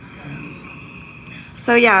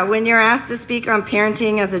So yeah, when you're asked to speak on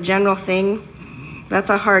parenting as a general thing, that's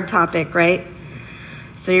a hard topic, right?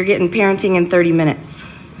 So you're getting parenting in 30 minutes,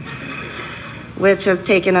 which has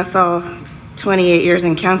taken us all 28 years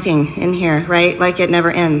and counting in here, right? Like it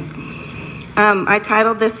never ends. I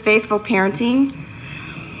titled this Faithful Parenting.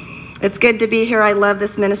 It's good to be here. I love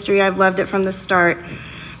this ministry. I've loved it from the start.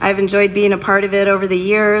 I've enjoyed being a part of it over the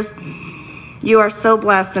years. You are so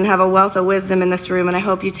blessed and have a wealth of wisdom in this room, and I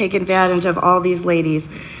hope you take advantage of all these ladies.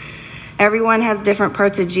 Everyone has different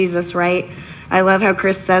parts of Jesus, right? I love how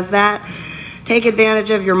Chris says that. Take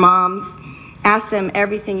advantage of your moms. Ask them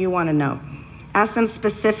everything you want to know. Ask them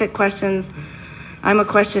specific questions. I'm a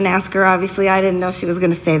question asker, obviously. I didn't know if she was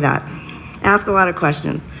going to say that. Ask a lot of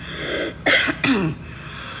questions.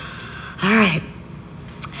 All right.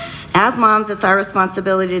 As moms, it's our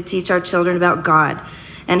responsibility to teach our children about God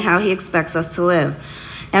and how he expects us to live.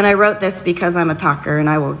 And I wrote this because I'm a talker and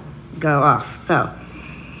I will go off. So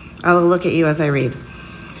I will look at you as I read.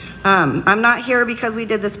 I'm not here because we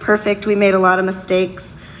did this perfect. We made a lot of mistakes.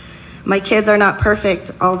 My kids are not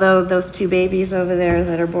perfect, although those two babies over there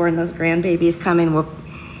that are born, those grandbabies coming,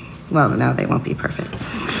 no, they won't be perfect.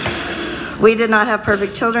 We did not have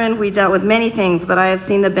perfect children. We dealt with many things, but I have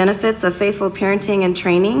seen the benefits of faithful parenting and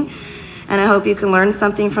training, and I hope you can learn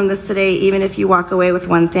something from this today, even if you walk away with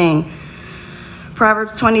one thing.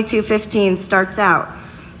 Proverbs 22:15 starts out,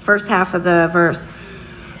 first half of the verse.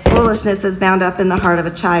 Foolishness is bound up in the heart of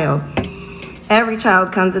a child. Every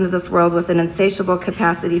child comes into this world with an insatiable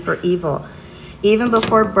capacity for evil. Even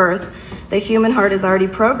before birth, the human heart is already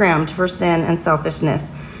programmed for sin and selfishness.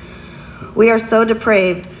 We are so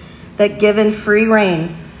depraved that given free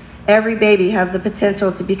rein, every baby has the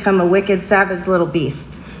potential to become a wicked, savage little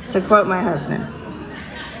beast, to quote my husband.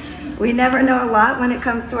 We never know a lot when it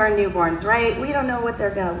comes to our newborns, right? We don't know what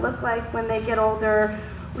they're going to look like when they get older.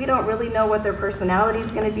 We don't really know what their personality is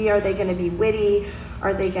going to be. Are they going to be witty?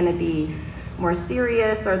 Are they going to be more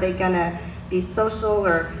serious? Are they going to be social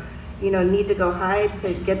or, need to go hide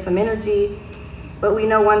to get some energy? But we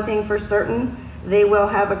know one thing for certain, they will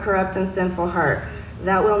have a corrupt and sinful heart.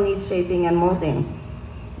 That will need shaping and molding.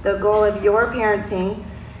 The goal of your parenting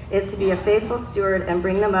is to be a faithful steward and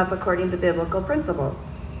bring them up according to biblical principles.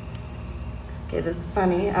 Okay, this is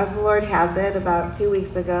funny. As the Lord has it, about 2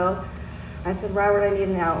 weeks ago, I said, Robert, I need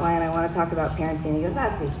an outline. I want to talk about parenting. He goes,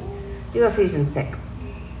 that's easy. Do Ephesians 6.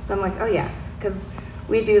 So I'm like, oh yeah, because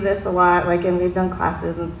we do this a lot, and we've done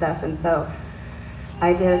classes and stuff, and so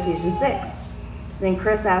I did Ephesians 6. Then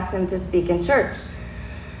Chris asked him to speak in church.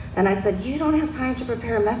 And I said, you don't have time to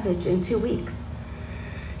prepare a message in 2 weeks.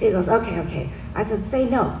 He goes, okay. I said, say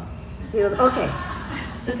no. He goes, okay.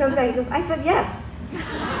 He comes back, he goes, I said, yes.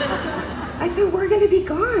 I said, we're going to be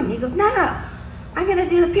gone. He goes, no. I'm going to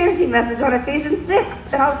do the parenting message on Ephesians 6.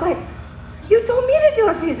 And I was like, you told me to do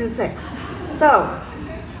Ephesians 6. So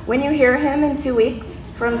when you hear him in 2 weeks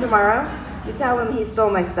from tomorrow, you tell him he stole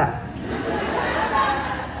my stuff.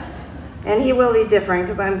 And he will be different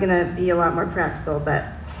because I'm going to be a lot more practical, but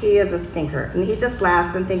he is a stinker. And he just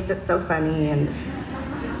laughs and thinks it's so funny, and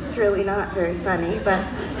it's really not very funny, but...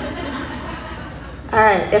 All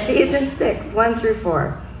right, Ephesians 6,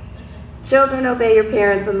 1-4. Children, obey your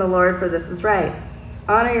parents in the Lord, for this is right.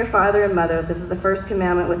 Honor your father and mother. This is the first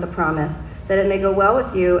commandment with the promise, that it may go well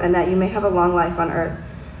with you and that you may have a long life on earth.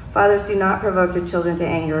 Fathers, do not provoke your children to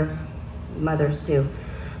anger, mothers too,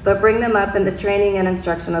 but bring them up in the training and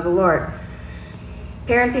instruction of the Lord.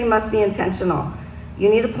 Parenting must be intentional. You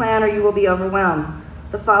need a plan or you will be overwhelmed.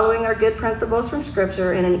 The following are good principles from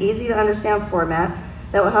Scripture in an easy-to-understand format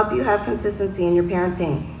that will help you have consistency in your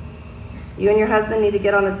parenting. You and your husband need to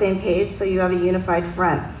get on the same page so you have a unified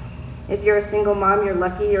front. If you're a single mom, you're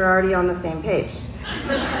lucky you're already on the same page.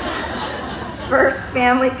 First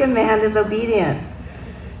family command is obedience.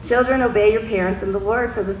 Children, obey your parents in the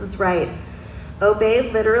Lord, for this is right. Obey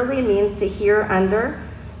literally means to hear under,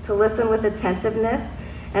 to listen with attentiveness,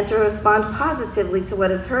 and to respond positively to what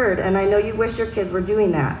is heard, and I know you wish your kids were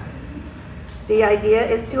doing that. The idea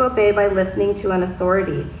is to obey by listening to an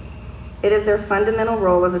authority. It is their fundamental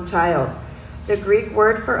role as a child. The Greek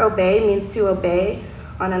word for obey means to obey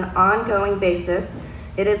on an ongoing basis.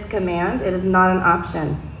 It is command, it is not an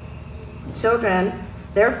option. Children,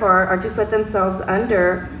 therefore, are to put themselves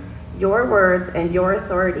under your words and your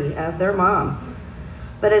authority as their mom.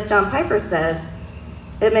 But as John Piper says,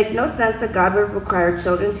 it makes no sense that God would require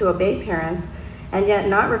children to obey parents and yet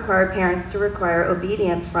not require parents to require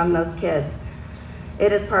obedience from those kids.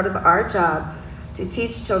 It is part of our job to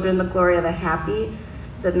teach children the glory of a happy,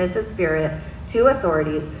 submissive spirit to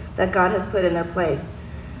authorities that God has put in their place.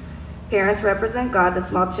 Parents represent God to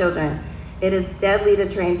small children, It is deadly to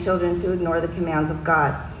train children to ignore the commands of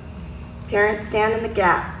God. Parents stand in the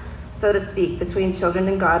gap, so to speak, between children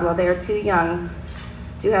and God while they are too young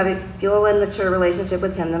to have a full and mature relationship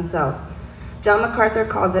with Him themselves. John MacArthur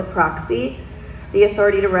calls it proxy, the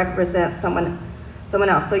authority to represent someone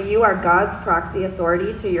else. So you are God's proxy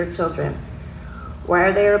authority to your children. Why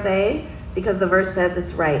are they obey? Because the verse says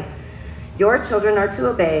it's right. Your children are to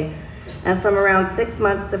obey, and from around 6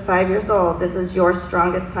 months to 5 years old, this is your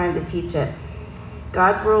strongest time to teach it.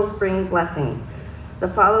 God's rules bring blessings. The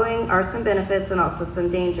following are some benefits and also some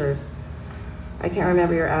dangers. I can't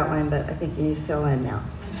remember your outline, but I think you need to fill in now.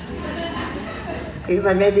 Because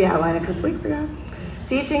I made the outline a couple weeks ago.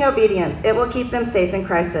 Teaching obedience. It will keep them safe in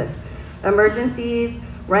crisis. Emergencies,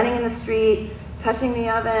 running in the street, touching the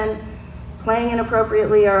oven, playing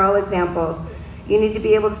inappropriately are all examples. You need to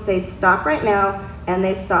be able to say stop right now, and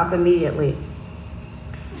they stop immediately.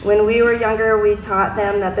 When we were younger, we taught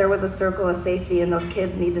them that there was a circle of safety and those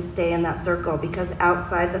kids need to stay in that circle because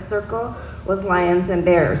outside the circle was lions and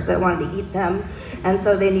bears that wanted to eat them, and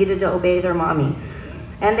so they needed to obey their mommy.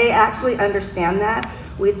 And they actually understand that.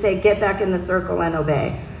 We'd say, get back in the circle and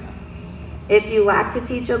obey. If you lack to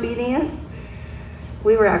teach obedience,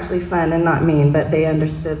 we were actually fun and not mean, but they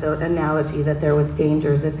understood the analogy that there was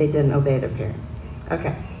dangers if they didn't obey their parents.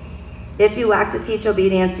 Okay. If you lack to teach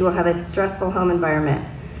obedience, you will have a stressful home environment.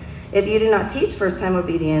 If you do not teach first-time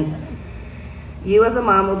obedience, you as a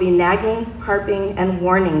mom will be nagging, harping, and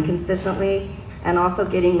warning consistently, and also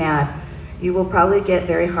getting mad. You will probably get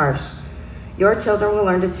very harsh. Your children will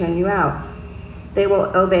learn to tune you out. They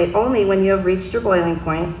will obey only when you have reached your boiling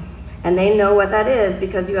point, and they know what that is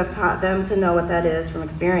because you have taught them to know what that is from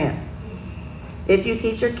experience. If you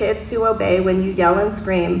teach your kids to obey when you yell and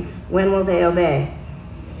scream, when will they obey?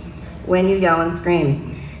 When you yell and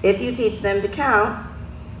scream. If you teach them to count,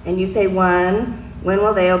 and you say 1, when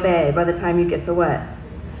will they obey by the time you get to what?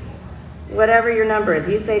 Whatever your number is.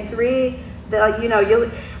 You say 3,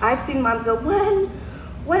 I've seen moms go 1,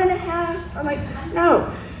 1.5. I'm like,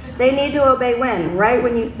 no. They need to obey when? Right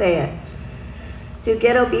when you say it. To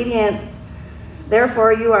get obedience,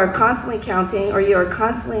 therefore you are constantly counting, or you are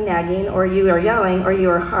constantly nagging, or you are yelling, or you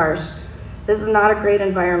are harsh. This is not a great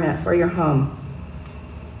environment for your home.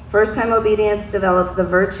 First-time obedience develops the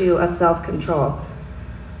virtue of self-control.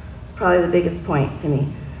 Probably the biggest point to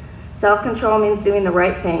me. Self-control means doing the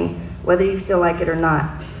right thing, whether you feel like it or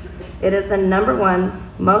not. It is the number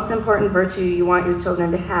one, most important virtue you want your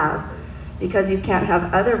children to have, because you can't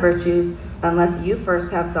have other virtues unless you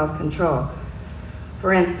first have self-control.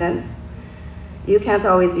 For instance, you can't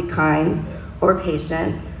always be kind or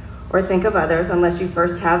patient or think of others unless you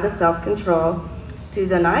first have the self-control to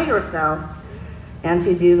deny yourself and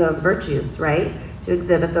to do those virtues, right? To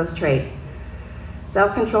exhibit those traits.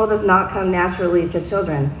 Self-control does not come naturally to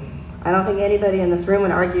children. I don't think anybody in this room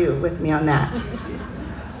would argue with me on that.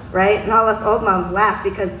 Right? And all us old moms laugh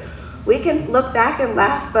because we can look back and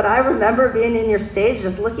laugh, but I remember being in your stage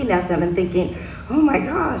just looking at them and thinking, oh my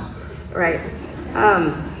gosh, right?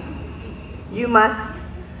 You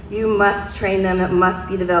must train them, it must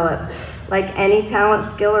be developed. Like any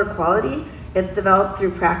talent, skill, or quality, it's developed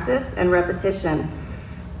through practice and repetition.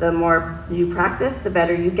 The more you practice, the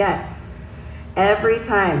better you get. Every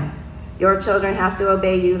time your children have to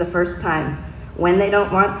obey you the first time, when they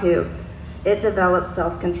don't want to, it develops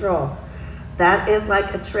self-control. That is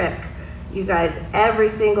like a trick. You guys, every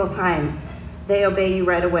single time they obey you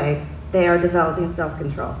right away, they are developing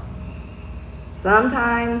self-control.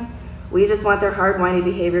 Sometimes we just want their hard, whiny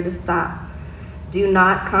behavior to stop. Do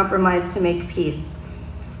not compromise to make peace.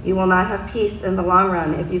 You will not have peace in the long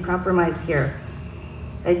run if you compromise here.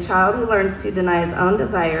 A child who learns to deny his own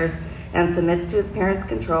desires and submits to his parents'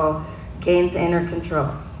 control gains inner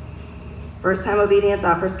control. First-time obedience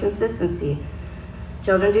offers consistency.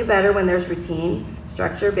 Children do better when there's routine,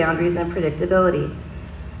 structure, boundaries, and predictability.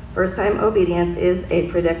 First-time obedience is a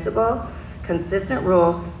predictable, consistent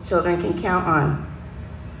rule children can count on.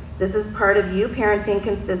 This is part of you parenting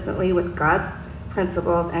consistently with God's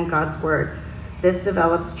principles and God's word. This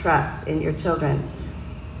develops trust in your children.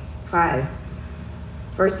 5.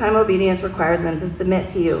 First-time obedience requires them to submit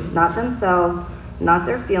to you, not themselves, not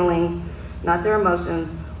their feelings, not their emotions,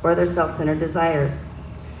 or their self-centered desires.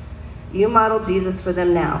 You model Jesus for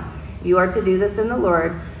them now. You are to do this in the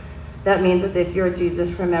Lord. That means as if you're Jesus,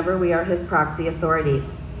 remember we are his proxy authority.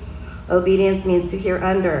 Obedience means to hear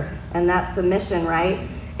under, and that's submission, right?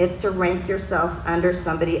 It's to rank yourself under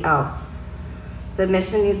somebody else.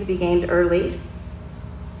 Submission needs to be gained early,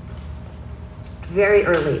 very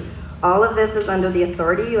early. All of this is under the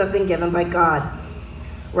authority you have been given by God.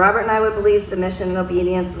 Robert and I would believe submission and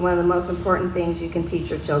obedience is one of the most important things you can teach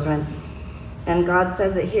your children. And God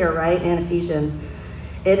says it here, right, in Ephesians.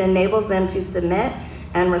 It enables them to submit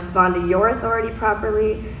and respond to your authority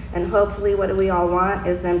properly, and hopefully what we all want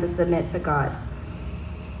is them to submit to God.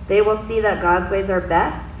 They will see that God's ways are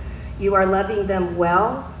best. You are loving them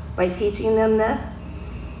well by teaching them this.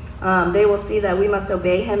 They will see that we must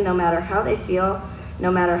obey him no matter how they feel,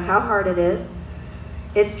 no matter how hard it is.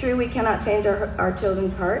 It's true we cannot change our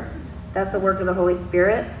children's heart. That's the work of the Holy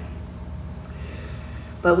Spirit.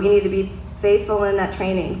 But we need to be faithful in that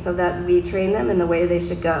training so that we train them in the way they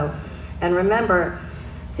should go. And remember,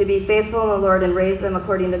 to be faithful in the Lord and raise them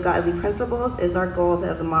according to godly principles is our goal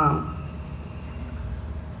as a mom.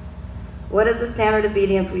 What is the standard of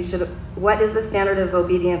obedience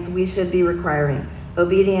we should be requiring?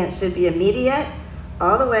 Obedience should be immediate,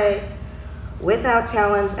 all the way, without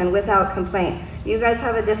challenge and without complaint. You guys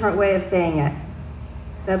have a different way of saying it.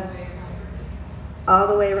 All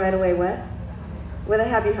the way, right away, what? With a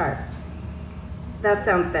happy heart. That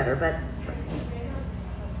sounds better, but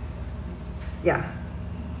yeah.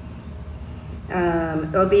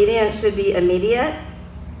 Obedience should be immediate,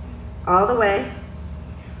 all the way,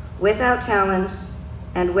 without challenge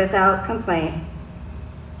and without complaint.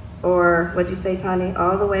 Or what'd you say, Tani?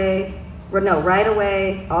 All the way, right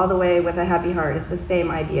away, all the way with a happy heart. It's the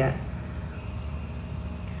same idea.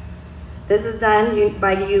 This is done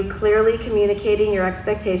by you clearly communicating your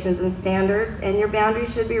expectations and standards, and your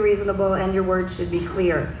boundaries should be reasonable and your words should be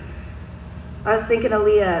clear. I was thinking of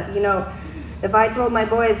Leah, if I told my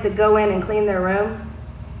boys to go in and clean their room,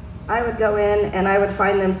 I would go in and I would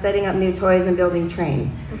find them setting up new toys and building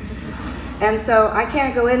trains. And so I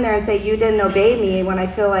can't go in there and say, you didn't obey me, when I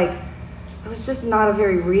feel like it was just not a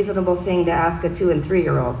very reasonable thing to ask a 2 and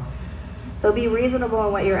 3-year-old. So be reasonable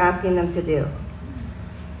in what you're asking them to do.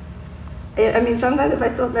 Sometimes if I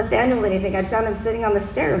told Nathaniel anything, I'd found him sitting on the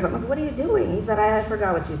stairs. I'm like, what are you doing? He said, I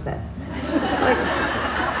forgot what you said.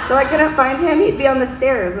 So I couldn't find him. He'd be on the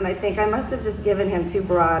stairs, and I think I must have just given him too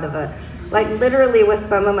broad of a, literally with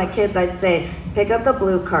some of my kids, I'd say, pick up the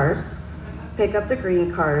blue cars, pick up the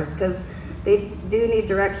green cars, because they do need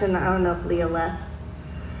direction. I don't know if Leah left,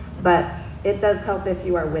 but it does help if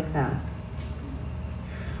you are with them.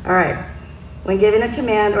 All right. When giving a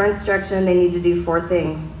command or instruction, they need to do 4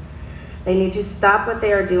 things. They need to stop what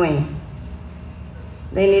they are doing.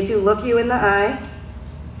 They need to look you in the eye.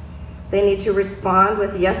 They need to respond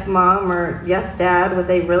with yes, mom, or yes, dad,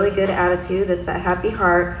 with a really good attitude. It's that happy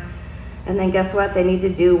heart. And then guess what? They need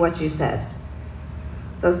to do what you said.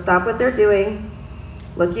 So stop what they're doing,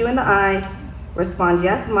 look you in the eye, respond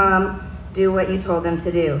yes, mom, do what you told them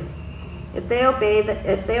to do. If they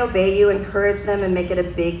obey you, encourage them and make it a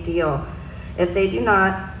big deal. If they do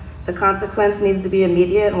not, the consequence needs to be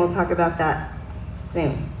immediate, and we'll talk about that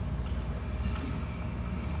soon.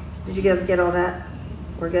 Did you guys get all that?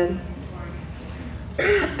 We're good?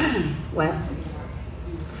 What?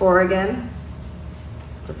 4 again?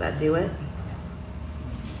 Does that do it?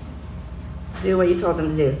 Do what you told them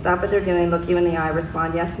to do. Stop what they're doing, look you in the eye,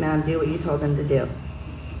 respond, yes, ma'am, do what you told them to do.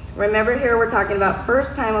 Remember here we're talking about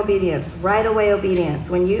first-time obedience, right-away obedience.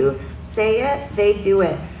 When you say it, they do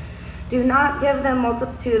it. Do not give them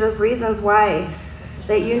multitude of reasons why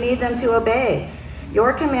that you need them to obey.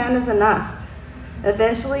 Your command is enough.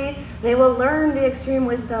 Eventually, they will learn the extreme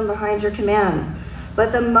wisdom behind your commands.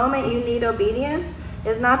 But the moment you need obedience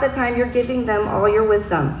is not the time you're giving them all your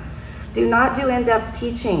wisdom. Do not do in-depth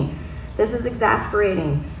teaching. This is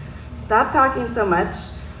exasperating. Stop talking so much.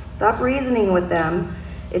 Stop reasoning with them.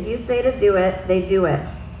 If you say to do it, they do it.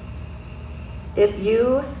 If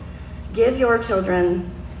you give your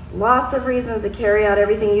children lots of reasons to carry out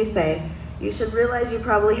everything you say, you should realize you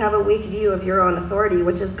probably have a weak view of your own authority,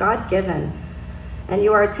 which is God-given, and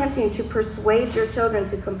you are attempting to persuade your children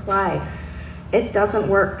to comply. It doesn't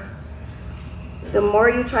work. The more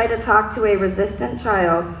you try to talk to a resistant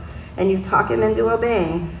child and you talk him into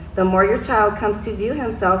obeying, the more your child comes to view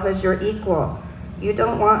himself as your equal. You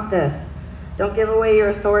don't want this. Don't give away your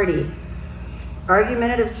authority.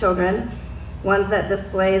 Argumentative children, ones that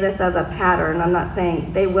display this as a pattern, I'm not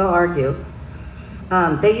saying they will argue.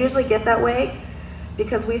 They usually get that way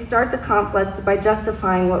because we start the conflict by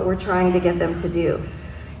justifying what we're trying to get them to do.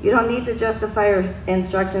 You don't need to justify your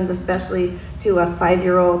instructions, especially to a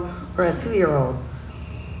 5-year-old or a 2-year-old.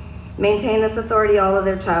 Maintain this authority all of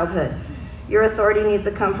their childhood. Your authority needs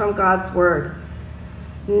to come from God's word.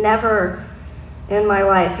 Never in my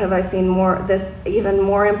life have I seen this even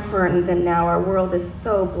more important than now. Our world is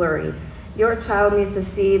so blurry. Your child needs to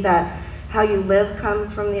see that how you live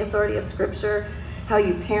comes from the authority of Scripture, how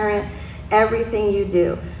you parent, everything you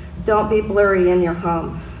do. Don't be blurry in your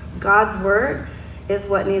home. God's word is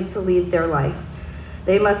what needs to lead their life.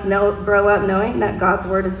 They must grow up knowing that God's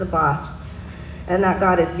word is the boss, and that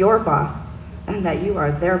God is your boss, and that you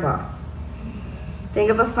are their boss. Think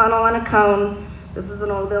of a funnel and a cone. This is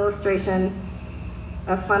an old illustration.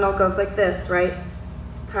 A funnel goes like this, right?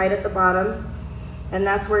 It's tight at the bottom, and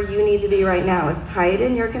that's where you need to be right now, is tight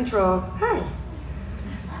in your controls. Hi.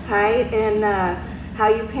 Tight in how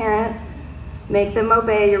you parent. Make them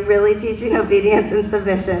obey. You're really teaching obedience and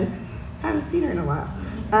submission. I haven't seen her in a while.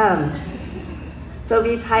 So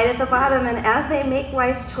be tight at the bottom, and as they make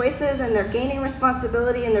wise choices and they're gaining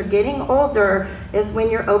responsibility and they're getting older is when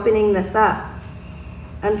you're opening this up.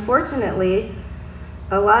 Unfortunately,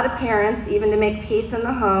 a lot of parents, even to make peace in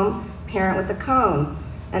the home, parent with a cone.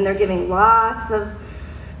 And they're giving lots of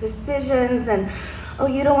decisions and, oh,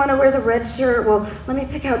 you don't want to wear the red shirt? Well, let me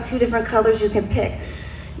pick out 2 different colors you can pick.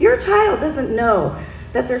 Your child doesn't know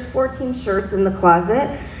that there's 14 shirts in the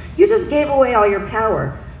closet. You just gave away all your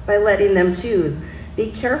power by letting them choose.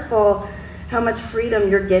 Be careful how much freedom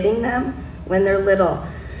you're getting them when they're little.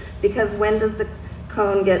 Because when does the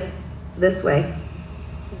cone get this way?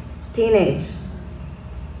 Teenage.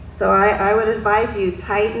 So I would advise you,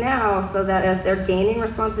 tight now, so that as they're gaining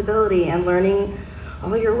responsibility and learning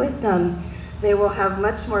all your wisdom, they will have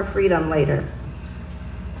much more freedom later.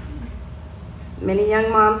 Many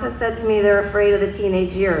young moms have said to me they're afraid of the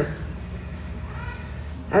teenage years.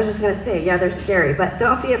 I was just going to say, yeah, they're scary, but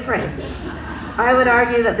don't be afraid. I would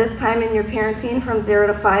argue that this time in your parenting from 0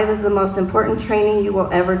 to 5 is the most important training you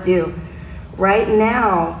will ever do. Right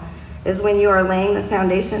now is when you are laying the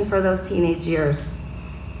foundation for those teenage years.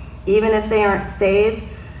 Even if they aren't saved,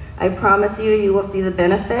 I promise you, you will see the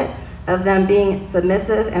benefit of them being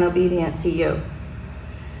submissive and obedient to you.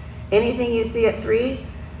 Anything you see at 3,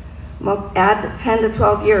 add 10 to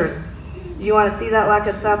 12 years. Do you want to see that lack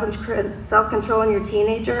of self-control in your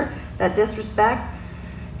teenager, that disrespect?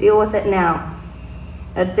 Deal with it now.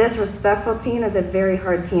 A disrespectful teen is a very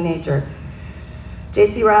hard teenager.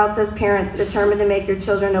 J.C. Ryle says, parents, determined to make your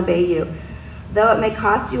children obey you. Though it may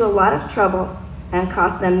cost you a lot of trouble and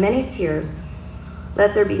cost them many tears,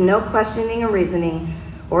 let there be no questioning or reasoning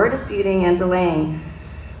or disputing and delaying.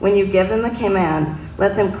 When you give them a command,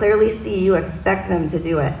 let them clearly see you expect them to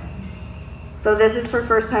do it. So this is for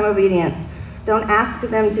first-time obedience. Don't ask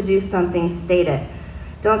them to do something, state it.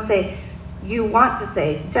 Don't say, you want to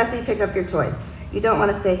say, Jesse, pick up your toys. You don't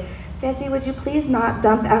want to say, Jesse, would you please not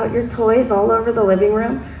dump out your toys all over the living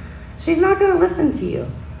room? She's not going to listen to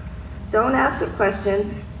you. Don't ask a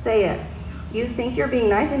question, say it. You think you're being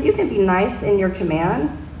nice, and you can be nice in your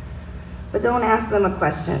command, but don't ask them a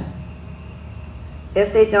question.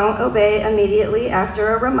 If they don't obey immediately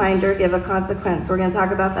after a reminder, give a consequence. We're going to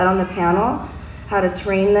talk about that on the panel, how to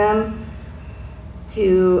train them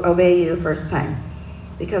to obey you first time.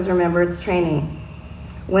 Because remember, it's training.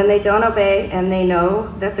 When they don't obey and they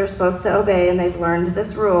know that they're supposed to obey and they've learned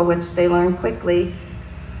this rule, which they learn quickly,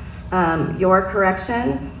 your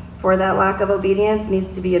correction for that lack of obedience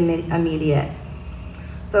needs to be immediate.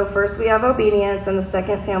 So first we have obedience, and the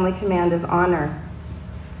second family command is honor.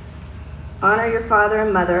 Honor your father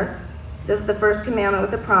and mother. This is the first commandment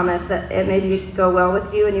with the promise that it may go well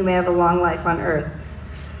with you and you may have a long life on earth.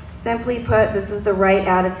 Simply put, this is the right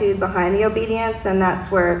attitude behind the obedience, and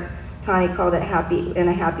that's where Tani called it happy in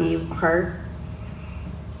a happy heart,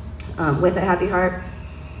 with a happy heart.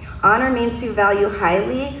 Honor means to value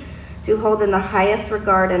highly, to hold in the highest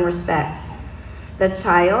regard and respect. The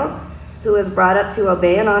child who is brought up to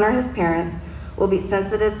obey and honor his parents will be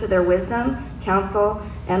sensitive to their wisdom, counsel,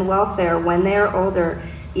 and welfare when they are older,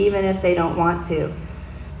 even if they don't want to.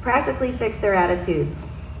 Practically fix their attitudes.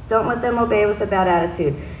 Don't let them obey with a bad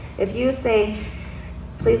attitude. If you say,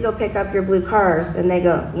 please go pick up your blue cars, and they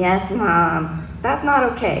go, yes, Mom, that's not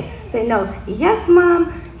okay. Say, no, yes,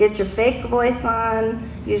 Mom, get your fake voice on,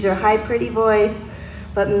 use your high, pretty voice,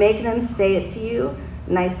 but make them say it to you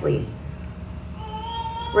nicely.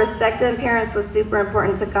 Respect in parents was super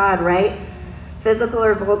important to God, right? Physical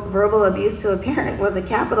or verbal abuse to a parent was a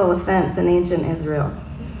capital offense in ancient Israel.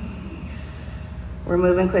 We're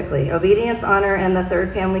moving quickly. Obedience, honor, and the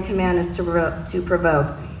third family command is to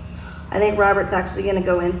provoke. I think Robert's actually going to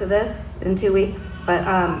go into this in 2 weeks, but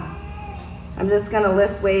I'm just going to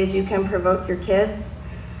list ways you can provoke your kids.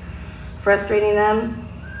 Frustrating them.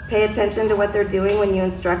 Pay attention to what they're doing when you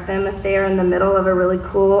instruct them. If they are in the middle of a really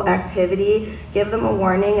cool activity, give them a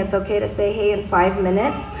warning. It's okay to say, hey, in 5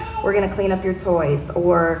 minutes, we're going to clean up your toys.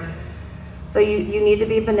 Or so you need to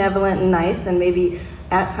be benevolent and nice, and maybe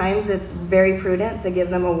at times it's very prudent to give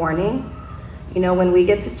them a warning. You know, when we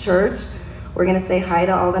get to church, we're going to say hi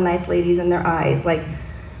to all the nice ladies in their eyes. Like,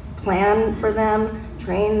 plan for them,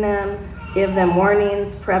 train them, give them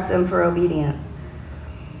warnings, prep them for obedience.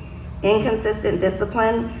 Inconsistent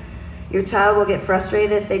discipline. Your child will get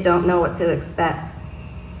frustrated if they don't know what to expect.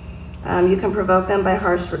 You can provoke them by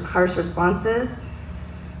harsh responses.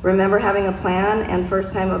 Remember, having a plan and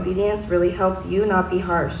first-time obedience really helps you not be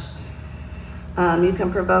harsh. You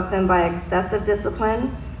can provoke them by excessive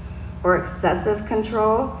discipline or excessive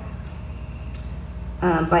control,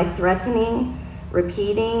 by threatening,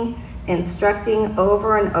 repeating, instructing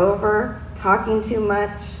over and over, talking too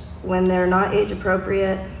much when they're not age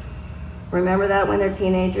appropriate. Remember that when they're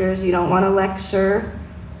teenagers, you don't want to lecture.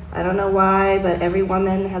 I don't know why, but every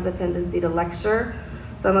woman has a tendency to lecture,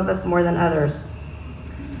 some of us more than others.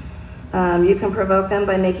 You can provoke them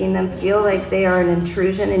by making them feel like they are an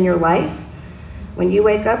intrusion in your life. When you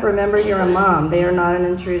wake up, remember you're a mom. They are not an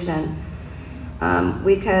intrusion.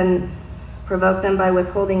 We can provoke them by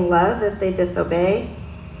withholding love if they disobey,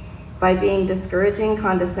 by being discouraging,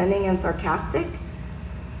 condescending, and sarcastic.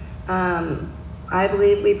 I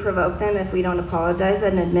believe we provoke them if we don't apologize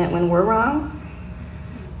and admit when we're wrong.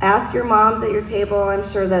 Ask your moms at your table. I'm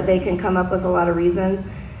sure that they can come up with a lot of reasons.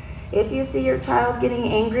 If you see your child getting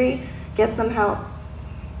angry, get some help.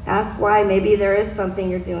 Ask why. Maybe there is something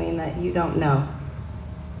you're doing that you don't know.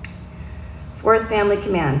 Fourth family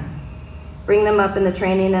command. Bring them up in the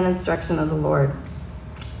training and instruction of the Lord.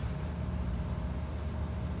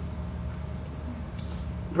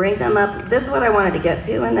 Bring them up. This is what I wanted to get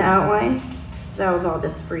to in the outline. That was all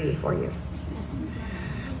just free for you.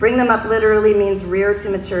 Bring them up literally means rear to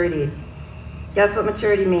maturity. Guess what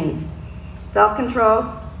maturity means? Self-control,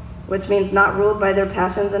 which means not ruled by their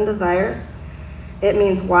passions and desires. It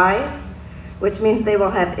means wise, which means they will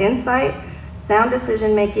have insight, sound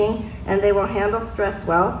decision-making, and they will handle stress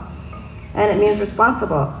well. And it means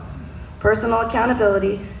responsible, personal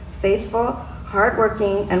accountability, faithful,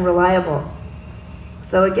 hardworking, and reliable.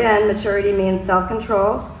 So again, maturity means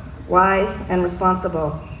self-control, wise, and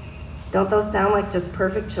responsible. Don't those sound like just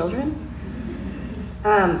perfect children?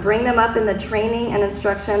 Bring them up in the training and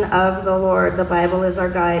instruction of the Lord. The Bible is our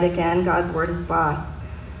guide. Again, God's word is boss.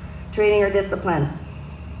 Training or discipline.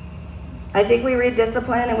 I think we read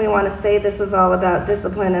discipline and we want to say this is all about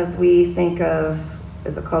discipline as we think of,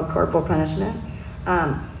 is it called corporal punishment?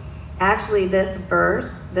 Actually, this verse,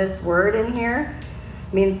 this word in here,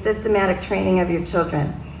 means systematic training of your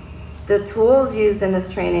children. The tools used in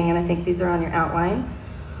this training, and I think these are on your outline: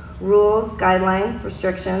 rules, guidelines,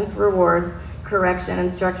 restrictions, rewards, correction,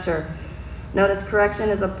 and structure. Notice correction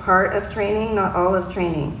is a part of training, not all of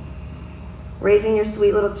training. Raising your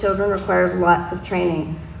sweet little children requires lots of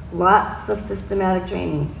training, lots of systematic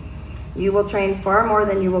training. You will train far more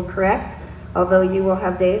than you will correct, although you will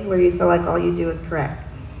have days where you feel like all you do is correct.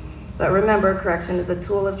 But remember, correction is a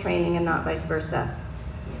tool of training and not vice versa.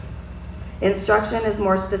 Instruction is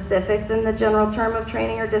more specific than the general term of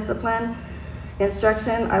training or discipline.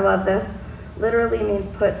 Instruction, I love this, literally means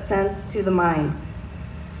put sense to the mind.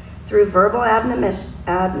 Through verbal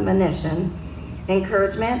admonition,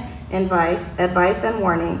 encouragement, advice, and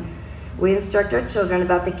warning, we instruct our children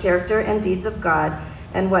about the character and deeds of God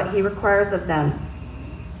and what He requires of them.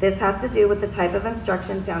 This has to do with the type of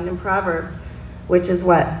instruction found in Proverbs, which is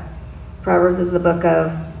what? Proverbs is the book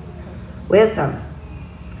of wisdom,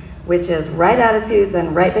 which is right attitudes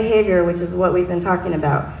and right behavior, which is what we've been talking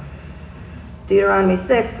about. Deuteronomy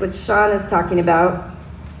 6, which Sean is talking about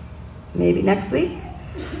maybe next week.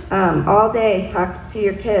 All day, talk to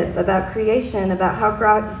your kids about creation, about how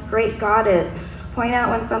great God is. Point out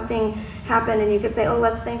when something happened and you could say, oh,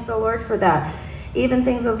 let's thank the Lord for that. Even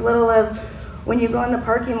things as little as when you go in the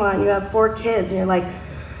parking lot and you have 4 kids and you're like,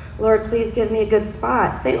 Lord, please give me a good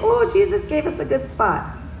spot. Say, oh, Jesus gave us a good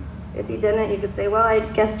spot. If He didn't, you could say, well, I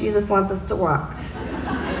guess Jesus wants us to walk.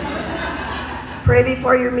 Pray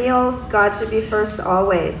before your meals. God should be first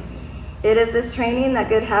always. It is this training that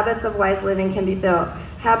good habits of wise living can be built.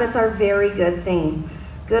 Habits are very good things.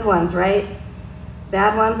 Good ones, right?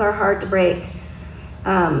 Bad ones are hard to break.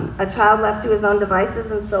 A child left to his own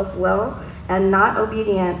devices and self-will and not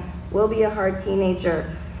obedient will be a hard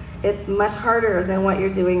teenager. It's much harder than what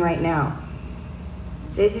you're doing right now.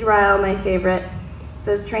 J.C. Ryle, my favorite,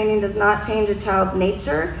 says training does not change a child's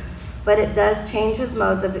nature, but it does change his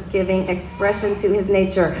modes of giving expression to his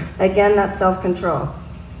nature. Again, that's self-control.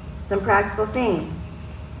 Some practical things.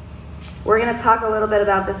 We're going to talk a little bit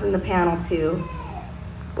about this in the panel too.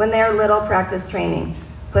 When they're little, practice training.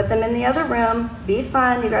 Put them in the other room. Be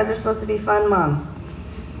fun. You guys are supposed to be fun moms.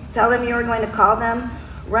 Tell them you are going to call them.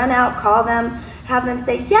 Run out, call them. Have them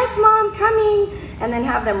say, yes, Mom, coming. And then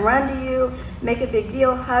have them run to you. Make a big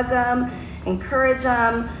deal. Hug them. Encourage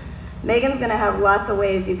them. Megan's going to have lots of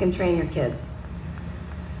ways you can train your kids.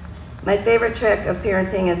 My favorite trick of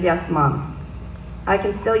parenting is yes, Mom. I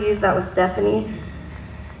can still use that with Stephanie.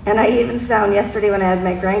 And I even found yesterday when I had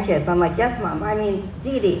my grandkids, I'm like, yes, Mom, I mean,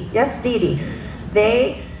 Dee Dee, yes, Dee Dee.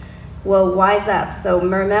 They will wise up. So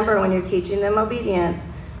remember, when you're teaching them obedience,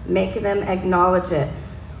 make them acknowledge it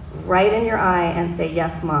right in your eye and say,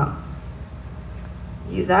 yes, Mom.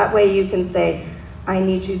 That way you can say, I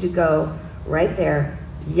need you to go right there,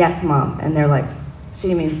 yes, Mom. And they're like,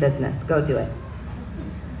 she means business, go do it.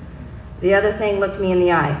 The other thing, look me in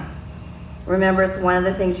the eye. Remember, it's one of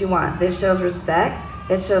the things you want. This shows respect,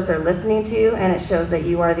 it shows they're listening to you, and it shows that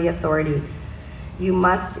you are the authority. You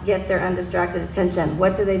must get their undistracted attention.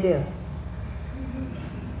 What do? They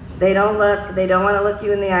don't want to look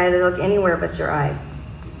you in the eye, they look anywhere but your eye.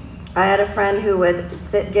 I had a friend who would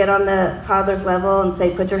get on the toddler's level and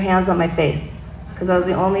say, put your hands on my face, because that was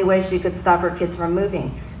the only way she could stop her kids from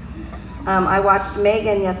moving. I watched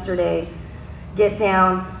Megan yesterday get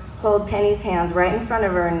down, hold Penny's hands right in front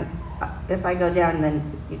of her, and if I go down,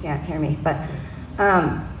 then you can't hear me, but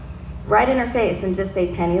right in her face, and just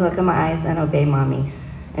say, Penny, look in my eyes and obey Mommy.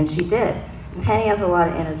 And she did. And Penny has a lot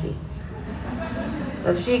of energy.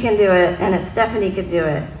 So if she can do it, and if Stephanie could do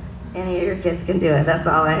it, any of your kids can do it. That's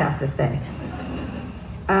all I have to say.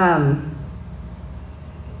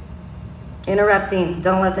 Interrupting.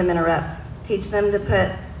 Don't let them interrupt. Teach them to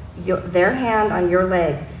put their hand on your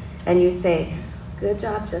leg, and you say, good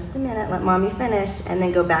job, just a minute, let Mommy finish, and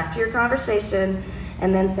then go back to your conversation,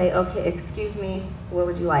 and then say, okay, excuse me, what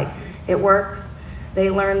would you like? It works. They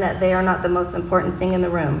learn that they are not the most important thing in the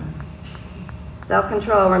room.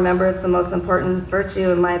 Self-control, remember, is the most important virtue,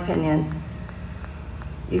 in my opinion.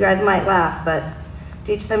 You guys might laugh, but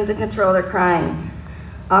teach them to control their crying.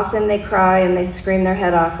 Often they cry and they scream their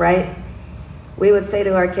head off, right? We would say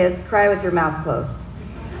to our kids, cry with your mouth closed.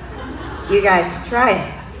 You guys, try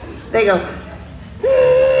it. They go,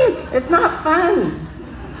 it's not fun.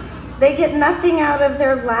 They get nothing out of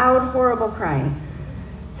their loud, horrible crying.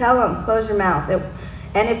 Tell them, close your mouth.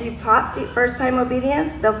 And if you've taught first-time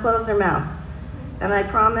obedience, they'll close their mouth. And I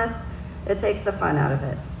promise, it takes the fun out of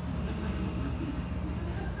it.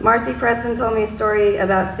 Marcy Preston told me a story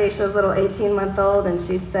about Stacey's little 18-month-old, and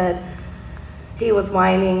she said he was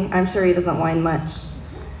whining. I'm sure he doesn't whine much.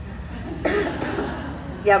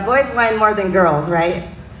 Yeah, boys whine more than girls, right?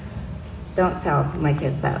 Don't tell my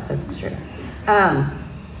kids that, that's true.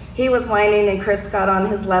 He was whining, and Chris got on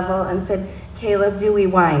his level and said, Caleb, do we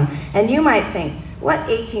whine? And you might think, what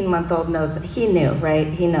 18-month-old knows that? He knew, right?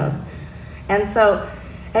 He knows. And so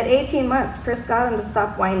at 18 months, Chris got him to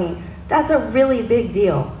stop whining. That's a really big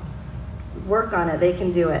deal. Work on it, they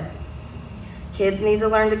can do it. Kids need to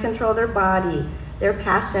learn to control their body, their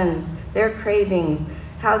passions, their cravings,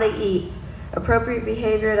 how they eat, appropriate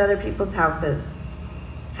behavior at other people's houses.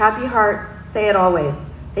 Happy heart, say it always.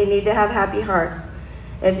 They need to have happy hearts.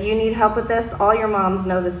 If you need help with this, all your moms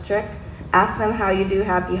know this trick. Ask them how you do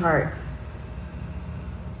happy heart.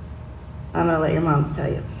 I'm going to let your moms tell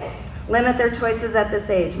you. Limit their choices at this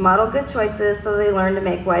age. Model good choices so they learn to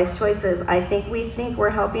make wise choices. We think we're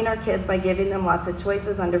helping our kids by giving them lots of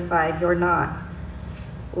choices under 5. You're not.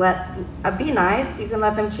 Be nice. You can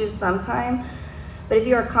let them choose sometime. But if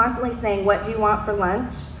you are constantly saying, what do you want for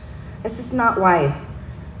lunch? It's just not wise.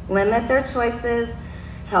 Limit their choices.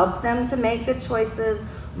 Help them to make good choices.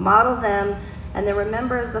 Model them. And then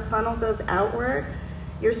remember, as the funnel goes outward,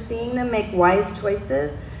 you're seeing them make wise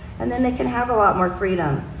choices, and then they can have a lot more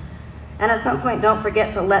freedoms. And at some point, don't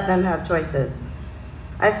forget to let them have choices.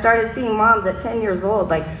 I've started seeing moms at 10 years old,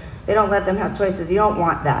 like, they don't let them have choices. You don't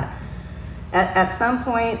want that. At some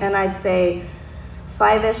point, and I'd say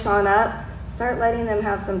 5-ish on up, start letting them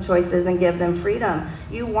have some choices and give them freedom.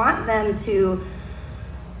 You want them to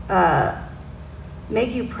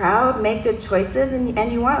make you proud, make good choices,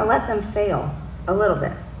 and you want to let them fail a little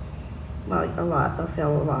bit. Well, a lot. They'll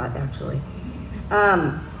fail a lot, actually.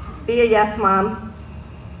 Be a yes mom.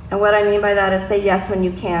 And what I mean by that is say yes when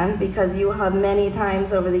you can, because you have many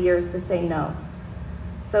times over the years to say no.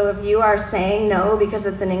 So if you are saying no because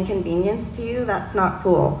it's an inconvenience to you, that's not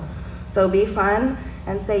cool. So be fun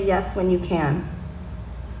and say yes when you can.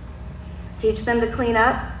 Teach them to clean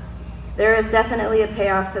up. There is definitely a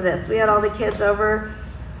payoff to this. We had all the kids over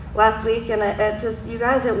last week, and you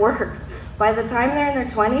guys, it works. By the time they're in their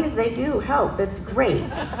 20s, they do help. It's great.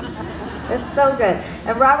 It's so good.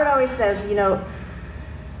 And Robert always says,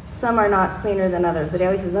 some are not cleaner than others, but he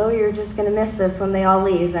always says, oh, you're just going to miss this when they all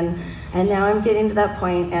leave. And now I'm getting to that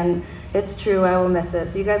point, and it's true, I will miss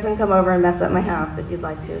it. So you guys can come over and mess up my house if you'd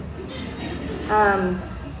like to.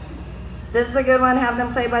 This is a good one. Have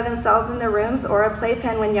them play by themselves in their rooms, or a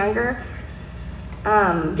playpen when younger.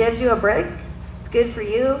 Gives you a break. It's good for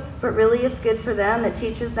you, but really it's good for them. It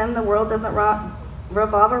teaches them the world doesn't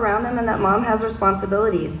revolve around them and that mom has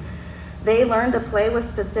responsibilities. They learn to play with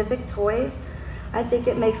specific toys. I think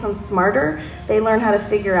it makes them smarter. They learn how to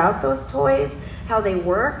figure out those toys, how they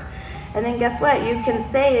work. And then guess what? You can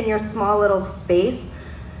say in your small little space,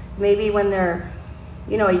 maybe when they're,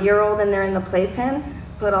 a year old and they're in the playpen,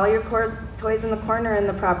 put all your toys in the corner in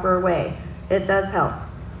the proper way. It does help.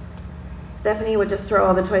 Stephanie would just throw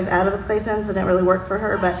all the toys out of the playpens. It didn't really work for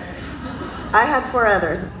her, but I had 4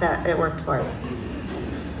 others that it worked for.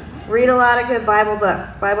 Read a lot of good Bible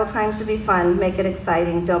books. Bible time should be fun. Make it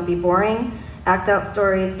exciting. Don't be boring. Act out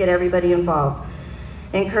stories. Get everybody involved.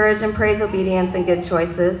 Encourage and praise obedience and good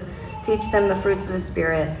choices. Teach them the fruits of the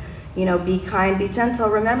Spirit. Be kind, be gentle.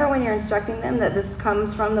 Remember when you're instructing them that this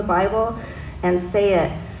comes from the Bible, and say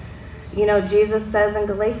it. Jesus says in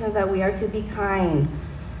Galatians that we are to be kind.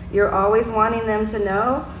 You're always wanting them to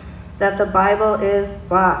know that the Bible is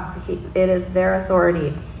boss. It is their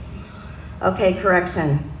authority. Okay,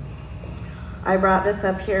 correction. I brought this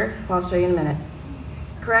up here. I'll show you in a minute.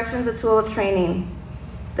 Correction is a tool of training.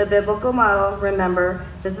 The biblical model, remember,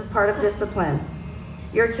 this is part of discipline.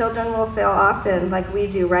 Your children will fail often, like we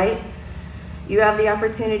do, right? You have the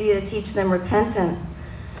opportunity to teach them repentance.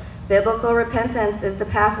 Biblical repentance is the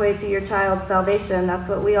pathway to your child's salvation. That's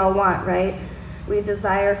what we all want, right? We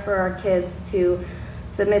desire for our kids to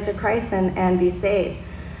submit to Christ and be saved.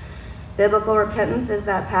 Biblical repentance is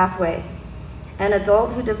that pathway. An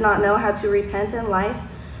adult who does not know how to repent in life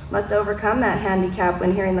must overcome that handicap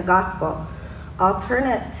when hearing the gospel.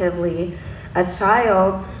 Alternatively, a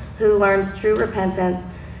child who learns true repentance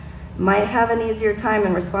might have an easier time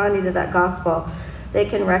in responding to that gospel. They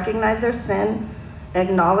can recognize their sin,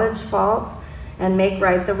 acknowledge faults, and make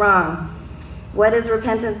right the wrong. What is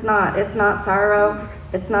repentance not? It's not sorrow,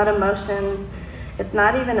 it's not emotions, it's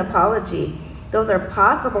not even apology. Those are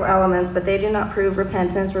possible elements, but they do not prove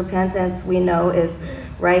repentance. Repentance, we know, is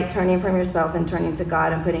right turning from yourself and turning to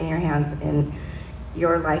God and putting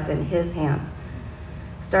your life in His hands.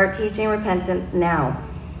 Start teaching repentance now.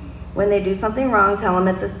 When they do something wrong, tell them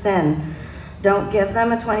it's a sin. Don't give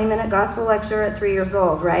them a 20-minute gospel lecture at 3 years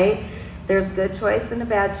old, right? There's good choice and a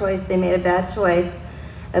bad choice. They made a bad choice.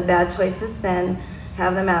 A bad choice is sin.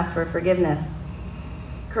 Have them ask for forgiveness.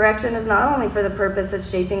 Correction is not only for the purpose of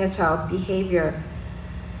shaping a child's behavior.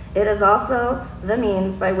 It is also the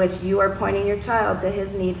means by which you are pointing your child to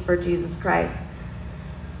his need for Jesus Christ.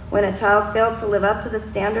 When a child fails to live up to the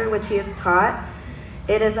standard which he is taught,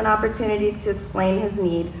 it is an opportunity to explain his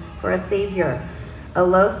need for a Savior. A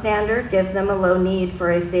low standard gives them a low need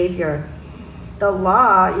for a Savior. The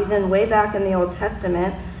law, even way back in the Old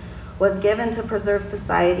Testament, was given to preserve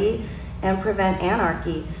society and prevent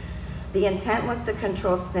anarchy. The intent was to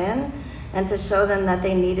control sin and to show them that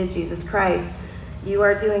they needed Jesus Christ. You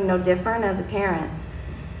are doing no different as a parent.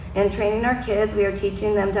 In training our kids, we are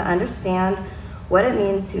teaching them to understand what it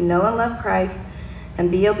means to know and love Christ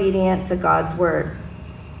and be obedient to God's word.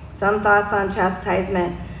 Some thoughts on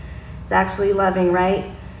chastisement. It's actually loving,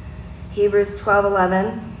 right? Hebrews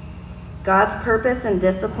 12:11. God's purpose and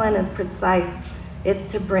discipline is precise.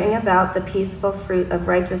 It's to bring about the peaceful fruit of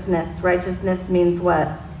righteousness. Righteousness means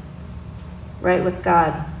what? Right with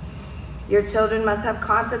God. Your children must have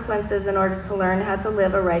consequences in order to learn how to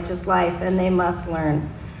live a righteous life, and they must learn.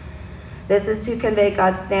 This is to convey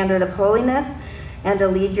God's standard of holiness and to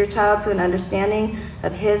lead your child to an understanding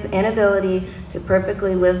of his inability to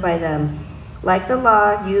perfectly live by them. Like the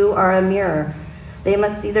law, you are a mirror. They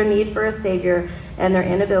must see their need for a Savior and their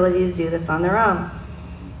inability to do this on their own.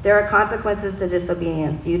 There are consequences to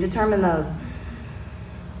disobedience. You determine those.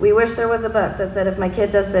 We wish there was a book that said, if my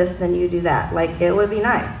kid does this, then you do that. It would be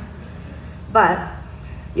nice. But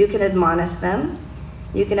you can admonish them.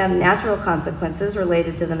 You can have natural consequences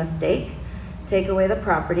related to the mistake. Take away the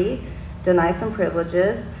property, deny some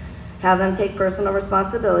privileges, have them take personal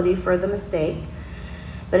responsibility for the mistake.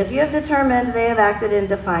 But if you have determined they have acted in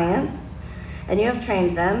defiance and you have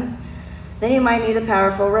trained them, then you might need a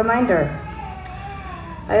powerful reminder.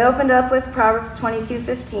 I opened up with Proverbs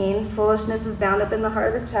 22:15. Foolishness is bound up in the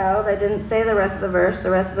heart of the child. I didn't say the rest of the verse.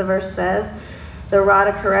 The rest of the verse says, the rod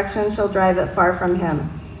of correction shall drive it far from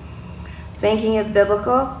him. Spanking is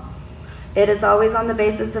biblical. It is always on the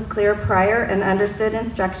basis of clear prior and understood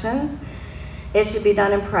instructions. It should be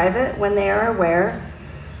done in private when they are aware.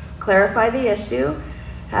 Clarify the issue.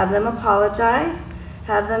 Have them apologize.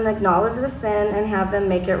 Have them acknowledge the sin and have them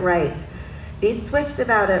make it right. Be swift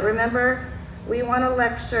about it. Remember, we want to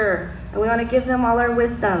lecture and we want to give them all our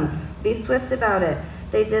wisdom. Be swift about it.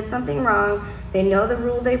 They did something wrong. They know the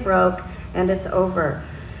rule they broke and it's over.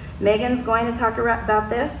 Megan's going to talk about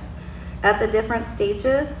this at the different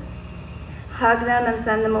stages. Hug them and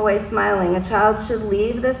send them away smiling. A child should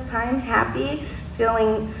leave this time happy,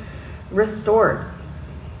 feeling restored.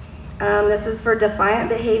 This is for defiant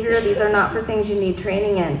behavior. These are not for things you need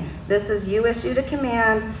training in. This is you issued a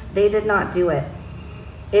command, they did not do it.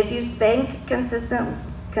 If you spank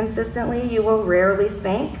consistently, you will rarely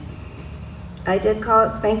spank. I did call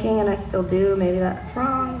it spanking and I still do. Maybe that's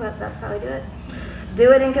wrong, but that's how I do it.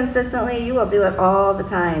 Do it inconsistently, you will do it all the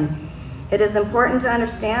time. It is important to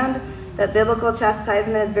understand that biblical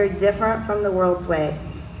chastisement is very different from the world's way.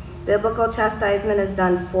 Biblical chastisement is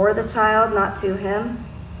done for the child, not to him.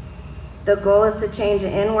 The goal is to change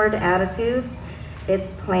inward attitudes.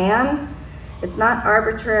 It's planned. It's not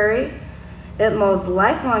arbitrary. It molds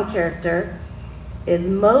lifelong character. Is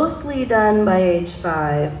mostly done by age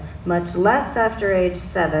 5, much less after age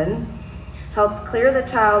 7. Helps clear the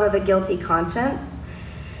child of a guilty conscience.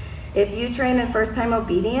 If you train in first-time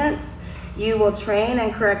obedience, you will train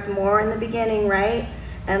and correct more in the beginning, right?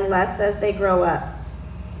 And less as they grow up.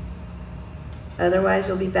 Otherwise,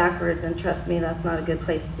 you'll be backwards, and trust me, that's not a good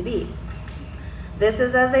place to be. This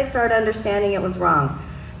is as they start understanding it was wrong.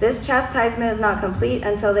 This chastisement is not complete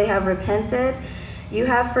until they have repented, you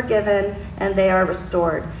have forgiven, and they are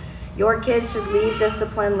restored. Your kids should leave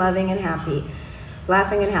discipline loving and happy,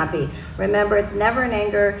 laughing and happy. Remember, it's never in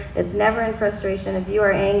anger, it's never in frustration. If you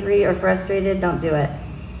are angry or frustrated, don't do it.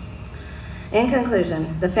 In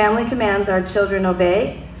conclusion, the family commands are: children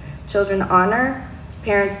obey, children honor,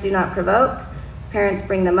 parents do not provoke, parents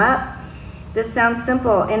bring them up. This sounds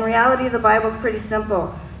simple. In reality, the Bible's pretty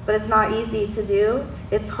simple, but it's not easy to do.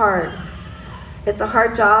 It's hard. It's a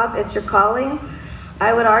hard job. It's your calling.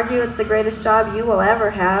 I would argue it's the greatest job you will ever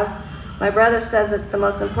have. My brother says it's the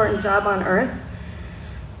most important job on earth.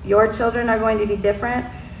 Your children are going to be different.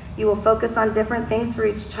 You will focus on different things for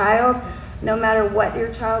each child. No matter what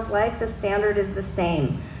your child's like, the standard is the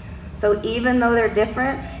same. So even though they're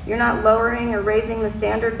different, you're not lowering or raising the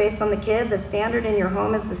standard based on the kid. The standard in your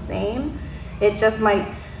home is the same. It just might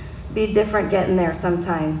be different getting there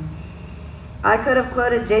sometimes. I could have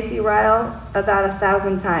quoted J.C. Ryle about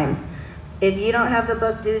 1,000 times. If you don't have the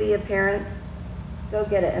book Duty of Parents, go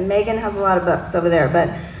get it. And Megan has a lot of books over there. But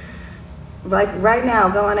like right now,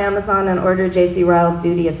 go on Amazon and order J.C. Ryle's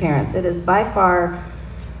Duty of Parents. It is by far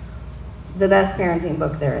the best parenting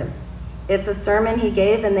book there is. It's a sermon he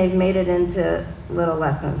gave, and they've made it into little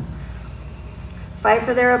lessons. Fight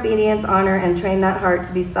for their obedience, honor, and train that heart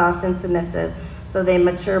to be soft and submissive so they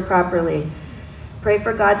mature properly. Pray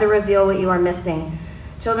for God to reveal what you are missing.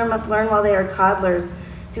 Children must learn while they are toddlers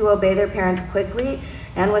to obey their parents quickly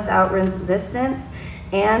and without resistance,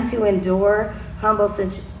 and to endure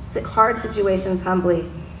hard situations humbly.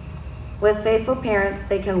 With faithful parents,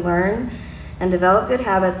 they can learn and develop good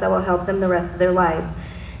habits that will help them the rest of their lives,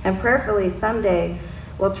 and prayerfully someday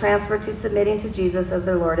will transfer to submitting to Jesus as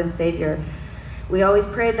their Lord and Savior. We always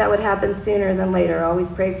prayed that would happen sooner than later. Always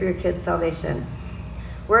pray for your kids' salvation.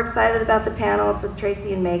 We're excited about the panel. It's with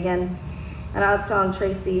Tracy and Megan. And I was telling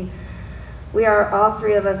Tracy, all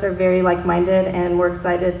three of us are very like-minded, and we're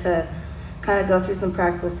excited to kind of go through some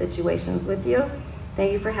practical situations with you.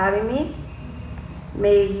 Thank you for having me.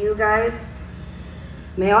 May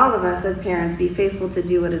all of us as parents be faithful to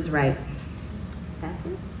do what is right. That's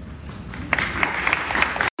it.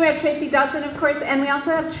 We have Tracy Dodson, of course, and we also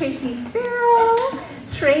have Tracy Farrell.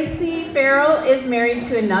 Tracy Farrell is married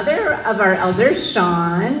to another of our elders,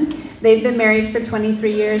 Sean. They've been married for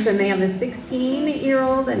 23 years, and they have a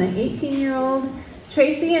 16-year-old and an 18-year-old.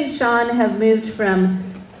 Tracy and Sean have moved from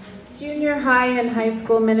junior high and high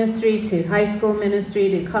school ministry to high school ministry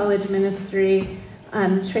to college ministry.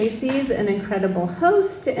 Tracy's an incredible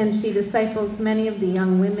host, and she disciples many of the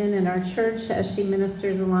young women in our church as she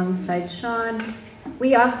ministers alongside Sean.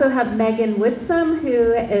 We also have Megan Whitsom,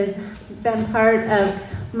 who has been part of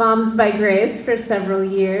Moms by Grace for several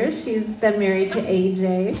years. She's been married to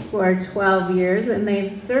AJ for 12 years, and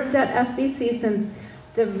they've served at FBC since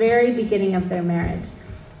the very beginning of their marriage.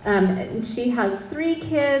 She has 3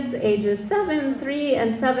 kids, ages 7, 3,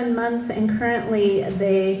 and 7 months, and currently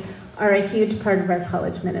they are a huge part of our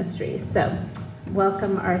college ministry. So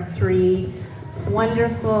welcome our 3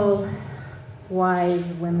 wonderful, wise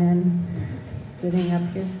women sitting up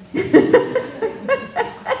here.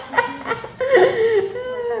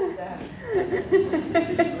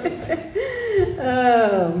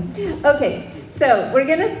 Oh, okay. So we're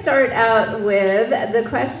going to start out with the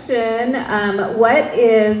question, what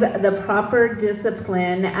is the proper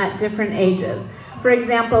discipline at different ages? For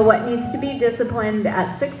example, what needs to be disciplined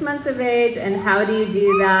at 6 months of age, and how do you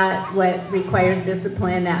do that? What requires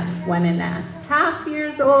discipline at 1.5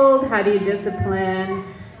 years old? How do you discipline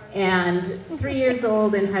and 3 years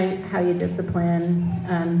old, and how you discipline.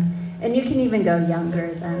 And you can even go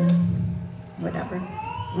younger than whatever.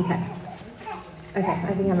 Okay. Okay,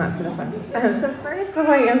 I think I'm up for this one. So first,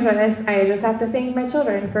 before I answer this, I just have to thank my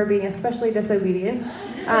children for being especially disobedient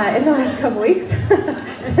in the last couple weeks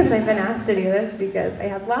since I've been asked to do this, because I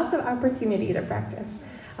have lots of opportunity to practice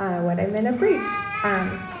what I'm going to preach.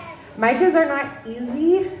 My kids are not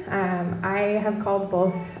easy. I have called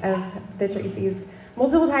both of the Tracys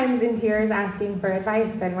multiple times in tears asking for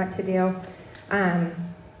advice and what to do. And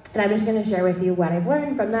I'm just going to share with you what I've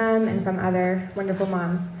learned from them and from other wonderful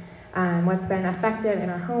moms. What's been effective in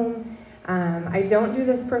our home. I don't do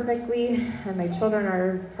this perfectly, and my children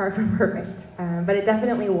are far from perfect, but it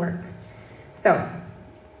definitely works. So,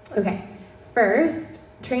 okay, first,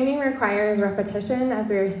 training requires repetition, as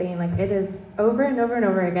we were saying, like it is over and over and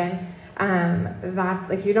over again. That's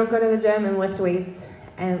like you don't go to the gym and lift weights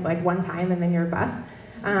and like one time and then you're buff.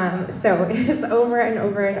 So it's over and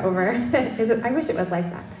over and over. I wish it was like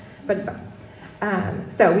that, but it's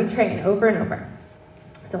not. So we train over and over.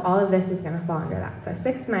 So all of this is going to fall under that. So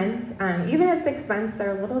 6 months, even at 6 months,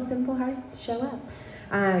 their little simple hearts show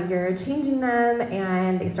up. You're changing them,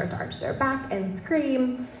 and they start to arch their back and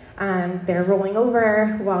scream. They're rolling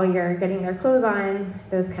over while you're getting their clothes on,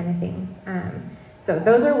 those kind of things. So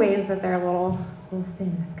those are ways that their little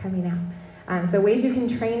sin is coming out. So ways you can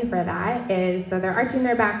train for that is, so they're arching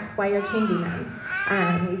their back while you're changing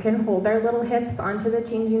them. You can hold their little hips onto the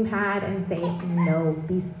changing pad and say, no,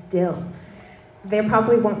 be still. They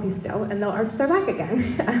probably won't be still, and they'll arch their back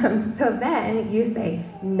again. So then you say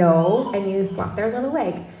no, and you swap their little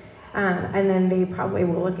leg. And then they probably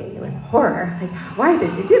will look at you in horror, like, why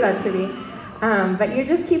did you do that to me? But you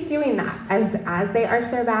just keep doing that. As they arch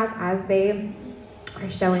their back, as they are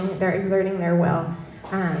showing, they're exerting their will,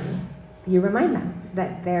 you remind them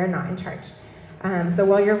that they're not in charge. So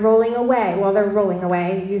while they're rolling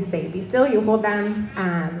away, you say, be still, you hold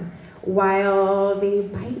them. While they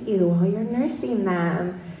bite you, while you're nursing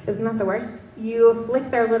them, isn't that the worst? You flick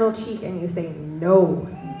their little cheek and you say, no,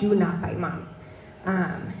 do not bite mom.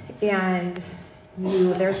 And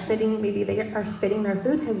they're spitting, maybe they are spitting their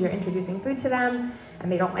food because you're introducing food to them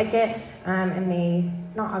and they don't like it. And they,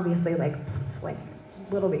 not obviously like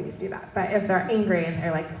little babies do that, but if they're angry and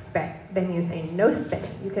they're like spit, then you say no spitting.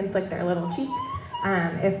 You can flick their little cheek.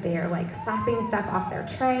 If they are like slapping stuff off their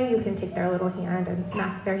tray, you can take their little hand and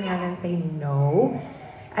smack their hand and say no.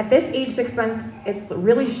 At this age, 6 months, it's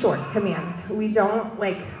really short commands. We don't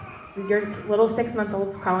like your little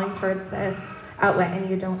 6-month-old's crawling towards the outlet and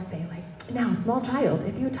you don't say like, now small child,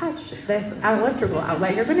 if you touch this electrical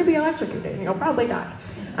outlet, you're going to be electrocuted and you'll probably die.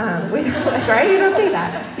 We don't, like, right? You don't say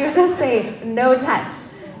that. You just say no touch.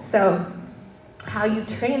 So how you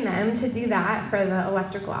train them to do that for the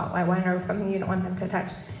electrical outlet one or something you don't want them to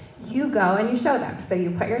touch, you go and you show them. So you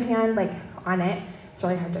put your hand like on it. It's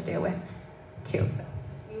really hard to do with two. So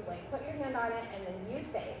you like put your hand on it and then you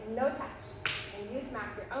say no touch and you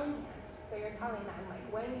smack your own hand. So you're telling them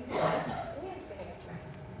like when you do this, your hand's gonna get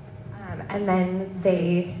smacked. And then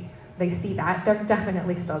they see that, they're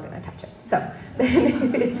definitely still gonna touch it. So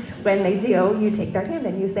then when they do, you take their hand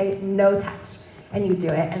and you say no touch. And you do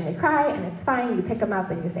it, and they cry, and it's fine. You pick them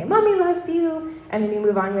up, and you say, Mommy loves you, and then you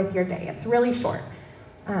move on with your day. It's really short.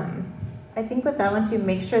 I think with that one, too,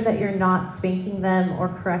 make sure that you're not spanking them or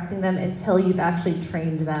correcting them until you've actually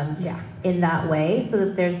trained them in that way, so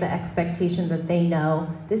that there's the expectation that they know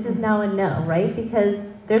this is now a no, right?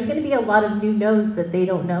 Because there's going to be a lot of new no's that they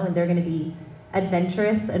don't know, and they're going to be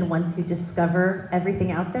adventurous and want to discover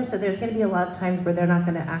everything out there. So there's going to be a lot of times where they're not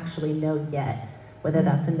going to actually know yet whether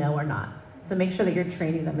that's a no or not. So make sure that you're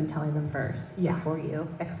training them and telling them first before you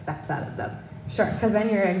expect that of them. Sure, because then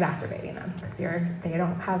you're exacerbating them because they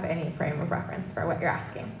don't have any frame of reference for what you're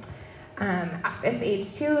asking. At this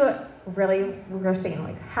age too, really, we're saying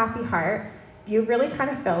like happy heart. You really kind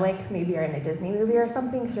of feel like maybe you're in a Disney movie or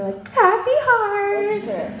something because you're like, happy heart.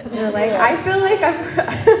 And you're like, I feel like I'm,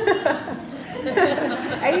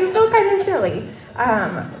 and you feel kind of silly.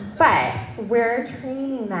 But we're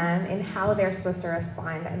training them in how they're supposed to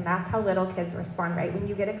respond, and that's how little kids respond, right? When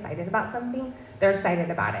you get excited about something, they're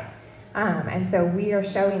excited about it. And so we are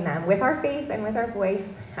showing them with our face and with our voice,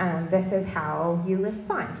 this is how you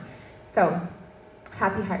respond. So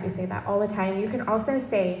happy heart, you say that all the time. You can also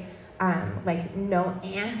say like no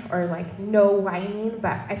or like no whining,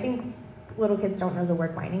 but I think little kids don't know the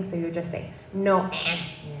word whining, so you just say no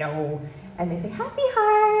no. And they say, happy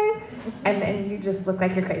heart, and then you just look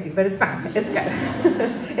like you're crazy, but it's fine, it's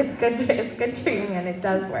good. It's good training, and it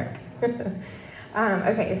does work.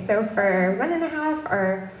 Okay, so for 1.5,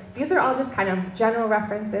 or these are all just kind of general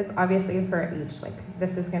references, obviously for each. Like,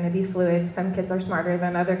 this is going to be fluid. Some kids are smarter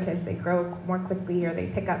than other kids. They grow more quickly or they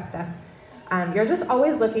pick up stuff. You're just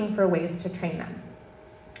always looking for ways to train them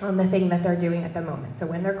on the thing that they're doing at the moment. So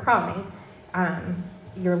when they're crawling,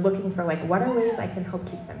 you're looking for, like, what are ways I can help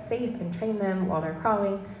keep them safe and train them while they're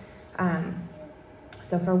crawling.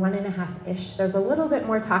 So for 1.5-ish, there's a little bit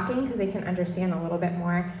more talking because they can understand a little bit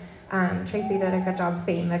more. Tracy did a good job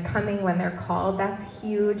saying the coming when they're called. That's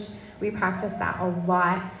huge. We practice that a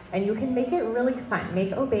lot. And you can make it really fun.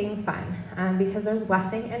 Make obeying fun because there's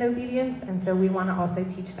blessing in obedience. And so we want to also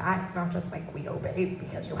teach that. It's not just like we obey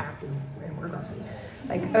because you have to and we're grumpy.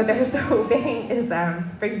 Like, there's obeying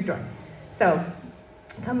brings joy. So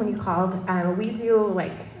come when you called. We do,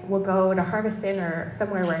 like, we'll go to Harveston or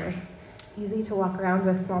somewhere where it's easy to walk around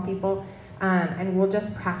with small people. And we'll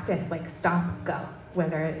just practice, like, stop, go.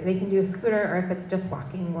 Whether they can do a scooter or if it's just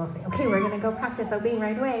walking, we'll say, okay, we're going to go practice obeying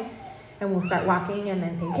right away. And we'll start walking and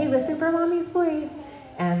then say, okay, listen for mommy's voice.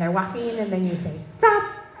 And they're walking and then you say, stop.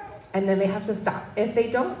 And then they have to stop. If they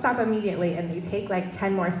don't stop immediately and they take like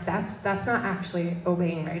 10 more steps, that's not actually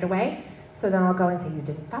obeying right away. So then I'll go and say, you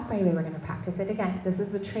didn't stop right away. We're going to practice it again. This is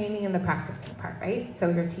the training and the practicing part, right? So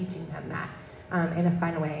you're teaching them that in a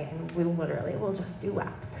fun way. And we'll just do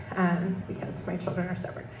laps because my children are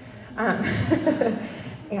stubborn. But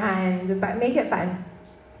make it fun.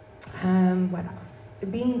 What else?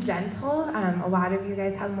 Being gentle. A lot of you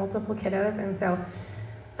guys have multiple kiddos, and so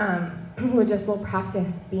we'll practice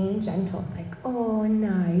being gentle. Like, oh,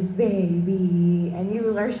 nice baby, and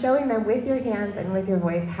you are showing them with your hands and with your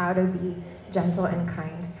voice how to be gentle and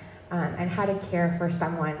kind, and how to care for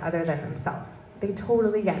someone other than themselves. They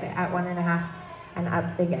totally get it at 1.5 and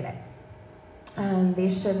up. They get it. They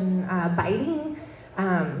shouldn't biting.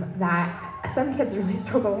 That some kids really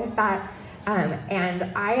struggle with that. And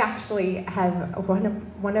I actually have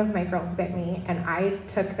one of my girls bit me, and I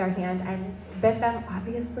took their hand and bit them.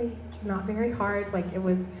 Obviously, not very hard,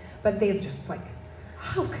 but they just like,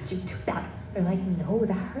 how could you do that? They're like, no,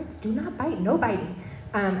 that hurts. Do not bite. No biting.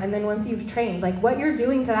 And then once you've trained, like what you're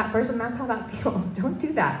doing to that person, that's how that feels. Don't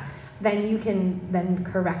do that. Then you can then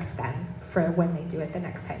correct them for when they do it the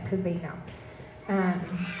next time because they know.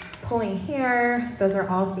 Pulling hair, those are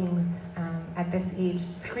all things at this age.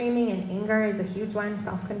 Screaming and anger is a huge one.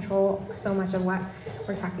 Self-control, so much of what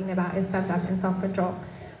we're talking about is summed up in self-control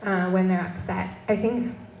when they're upset. I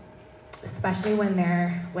think especially when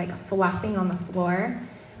they're like flopping on the floor,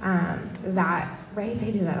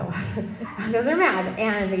 they do that a lot because they're mad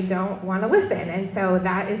and they don't want to listen. And so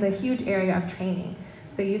that is a huge area of training.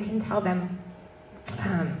 So you can tell them,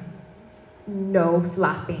 no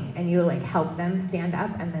flopping, and you like help them stand up,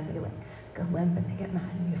 and then they like go limp and they get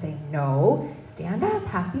mad, and you say, no, stand up,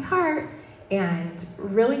 happy heart. And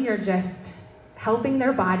really you're just helping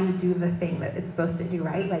their body do the thing that it's supposed to do,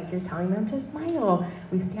 right? Like you're telling them to smile,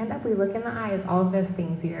 we stand up, we look in the eyes, all of those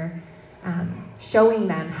things. You're showing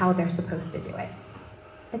them how they're supposed to do it.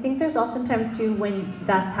 I think there's oftentimes too when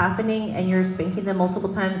that's happening and you're spanking them multiple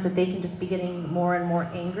times that they can just be getting more and more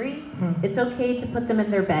angry. Mm-hmm. It's okay to put them in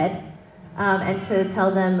their bed and to tell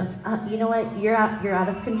them, you know what, you're out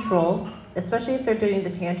of control, especially if they're doing the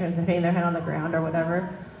tantrums and hitting their head on the ground or whatever.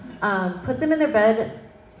 Put them in their bed.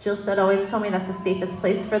 Jill Studd always told me that's the safest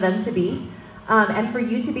place for them to be. And for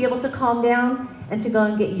you to be able to calm down and to go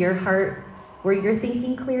and get your heart where you're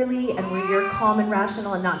thinking clearly and where you're calm and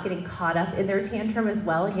rational and not getting caught up in their tantrum as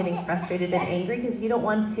well and getting frustrated and angry, because you don't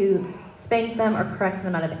want to spank them or correct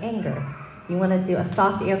them out of anger. You want to do a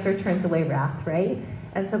soft answer turns away wrath, right?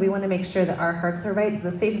 And so we want to make sure that our hearts are right. So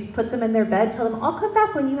the safest, put them in their bed, tell them, I'll come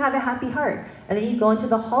back when you have a happy heart. And then you go into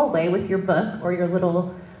the hallway with your book or your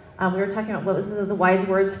little, we were talking about what was the wise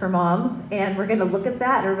words for moms, and we're going to look at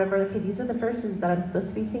that and remember, okay, these are the verses that I'm supposed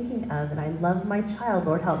to be thinking of, and I love my child.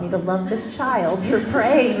 Lord, help me to love this child. You're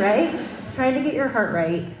praying, right? Trying to get your heart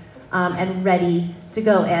right and ready to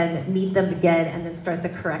go and meet them again and then start the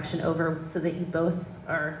correction over so that you both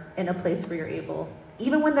are in a place where you're able,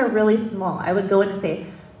 even when they're really small. I would go in and say,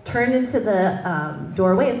 turn into the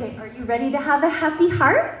doorway and say, are you ready to have a happy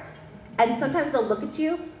heart? And sometimes they'll look at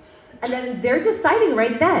you, and then they're deciding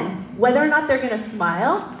right then whether or not they're going to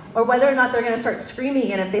smile or whether or not they're going to start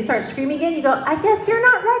screaming. And if they start screaming again, you go, I guess you're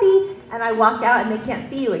not ready. And I walk out and they can't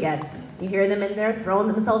see you again. You hear them in there throwing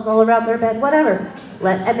themselves all around their bed, whatever.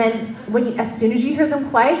 And then as soon as you hear them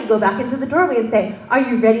quiet, you go back into the doorway and say, are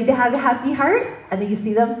you ready to have a happy heart? And then you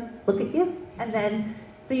see them look at you. And then,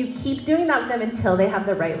 so you keep doing that with them until they have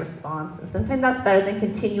the right response. And sometimes that's better than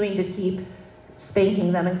continuing to keep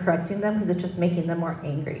spanking them and correcting them because it's just making them more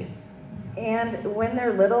angry. And when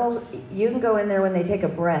they're little, you can go in there when they take a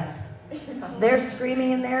breath. They're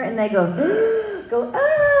screaming in there, and they go,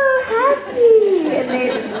 happy, and when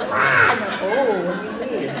you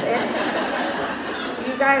leave. And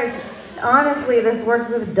you guys, honestly, this works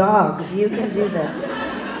with dogs. You can do this.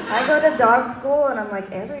 I go to dog school, and I'm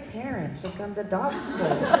like, every parent should come to dog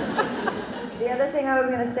school. The other thing I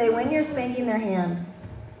was going to say, when you're spanking their hand,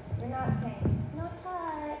 you're not saying, no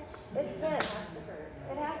touch. It's this.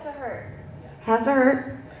 It has to hurt. Has to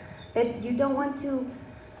hurt. You don't want to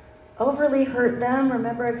overly hurt them.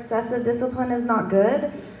 Remember, excessive discipline is not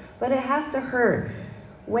good, but it has to hurt.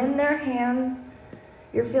 When their hands,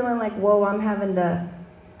 you're feeling like, whoa, I'm having to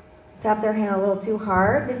tap their hand a little too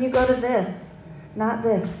hard, then you go to this, not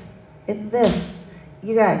this. It's this.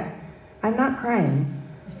 You guys, I'm not crying.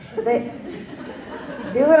 Do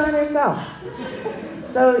it on yourself.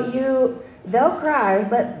 So they'll cry,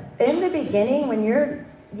 but in the beginning, when you're,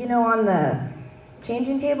 on the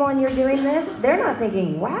changing table and you're doing this, they're not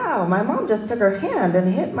thinking, wow, my mom just took her hand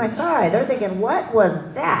and hit my thigh. They're thinking, what was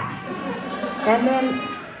that? And then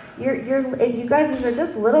you guys, these are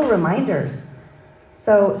just little reminders.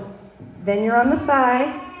 So then you're on the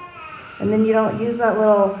thigh, and then you don't use that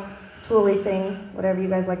little tooly thing, whatever you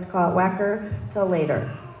guys like to call it, whacker, till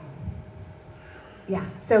later. Yeah,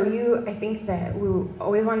 so I think that we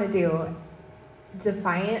always want to do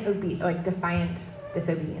defiant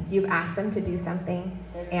disobedience. You've asked them to do something,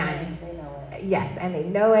 and they know it. Yes, and they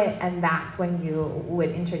know it, and that's when you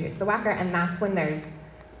would introduce the whacker, and that's when there's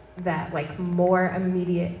that more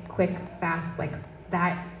immediate, quick, fast,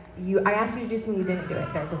 that I asked you to do something, you didn't do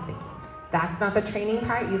it, there's a spanking. That's not the training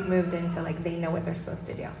part. You've moved into they know what they're supposed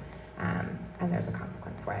to do, and there's a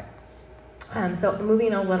consequence for it. So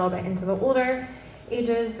moving a little bit into the older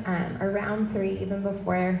ages, around 3, even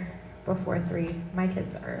before 3. My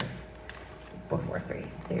kids are before 3.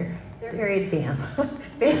 They're very advanced.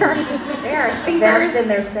 they are thinkers. Advanced in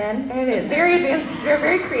their sin. It is very advanced. They're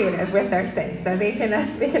very creative with their sin, so they can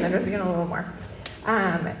understand a little more.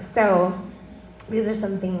 So these are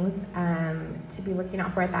some things to be looking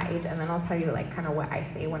out for at that age, and then I'll tell you kind of what I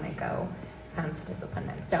say when I go to discipline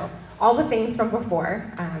them. So all the things from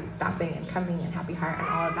before, stopping and coming and happy heart and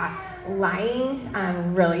all of that. Lying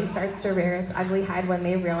really starts to rear its ugly head when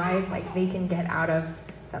they realize they can get out of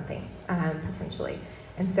something potentially.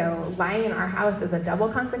 And so lying in our house is a double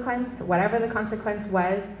consequence. Whatever the consequence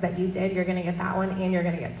was that you did, you're going to get that one, and you're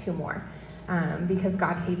going to get 2 more because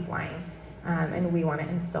God hates lying, and we want to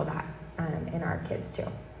instill that in our kids too.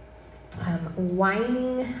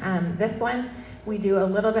 Whining, this one we do a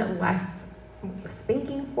little bit less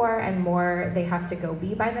spanking for, and more they have to go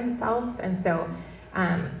be by themselves. And so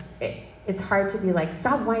it's hard to be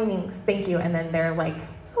stop whining, spank you, and then they're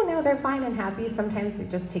oh no, they're fine and happy. Sometimes it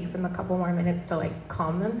just takes them a couple more minutes to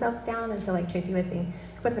calm themselves down. And so Tracy was saying,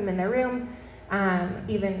 put them in their room.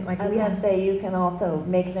 Even I was gonna say, you can also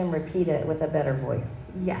make them repeat it with a better voice.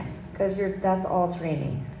 Yes. Because that's all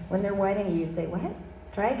training. When they're whining, you say, what?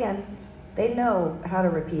 Try again. They know how to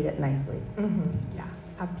repeat it nicely. Mm-hmm. Yeah,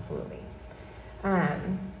 absolutely.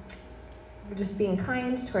 Just being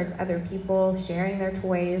kind towards other people, sharing their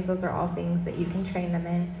toys, those are all things that you can train them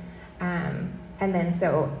in. And then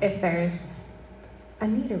so if there's a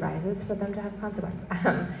need arises for them to have consequence,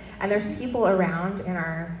 and there's people around in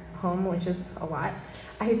our home, which is a lot,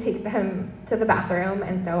 I take them to the bathroom,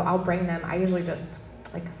 and so I'll bring them. I usually just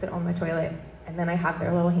sit on the toilet, and then I have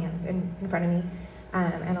their little hands in front of me,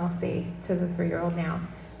 and I'll say to the 3-year-old now,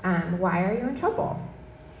 why are you in trouble?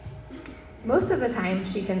 Most of the time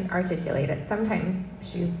she can articulate it. Sometimes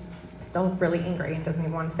she's still really angry and doesn't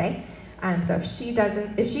even want to say. So if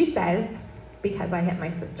she says, because I hit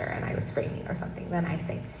my sister and I was screaming or something, then I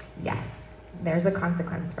say, yes, there's a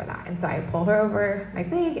consequence for that. And so I pull her over my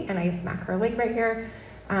leg and I smack her leg right here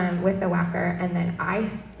with the whacker. And then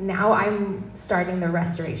I'm starting the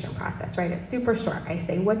restoration process, right? It's super short. I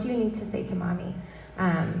say, what do you need to say to mommy?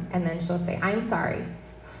 And then she'll say, I'm sorry.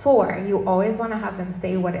 You always want to have them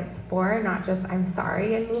say what it's for, not just I'm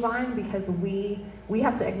sorry and move on, because we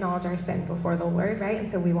have to acknowledge our sin before the Lord, right? And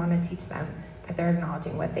so we want to teach them that they're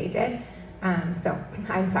acknowledging what they did. So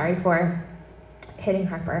I'm sorry for hitting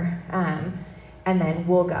Harper. And then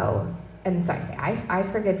we'll go, and so I say, I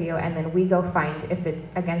forgive you, and then we go find, if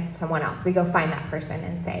it's against someone else, we go find that person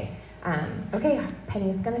and say, okay,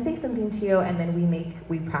 Penny's gonna say something to you, and then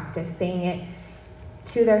we practice saying it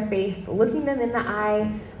to their face, looking them in the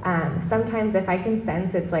eye. Sometimes if I can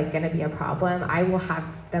sense it's gonna be a problem, I will have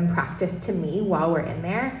them practice to me while we're in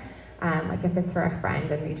there. If it's for a friend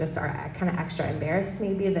and they just are kind of extra embarrassed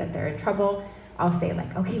maybe that they're in trouble, I'll say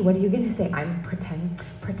okay, what are you gonna say? I'm pretend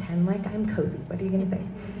like I'm cozy. What are you gonna say?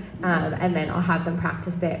 And then I'll have them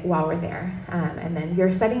practice it while we're there. And then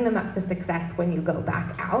you're setting them up for success when you go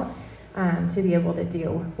back out to be able to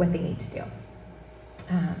do what they need to do.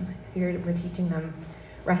 So we're teaching them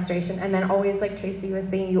restoration. And then always, like Tracy was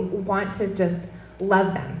saying, you want to just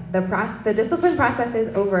love them. The discipline process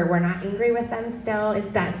is over. We're not angry with them still.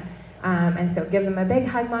 It's done. And so give them a big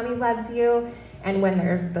hug. Mommy loves you. And when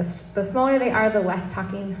they're the smaller they are, the less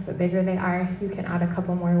talking. The bigger they are, you can add a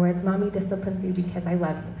couple more words. Mommy disciplines you because I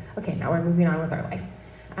love you. Okay, now we're moving on with our life.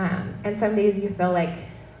 And some days you feel like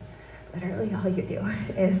literally all you do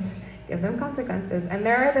is give them consequences. And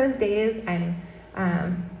there are those days, and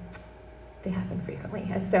they happen frequently.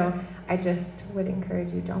 And so I just would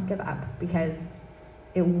encourage you, don't give up, because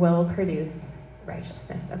it will produce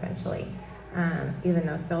righteousness eventually, even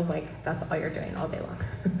though it feels like that's all you're doing all day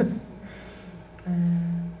long.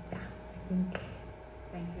 Yeah, I think.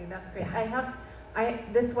 Thank you. That's great. Yeah.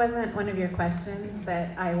 This wasn't one of your questions, but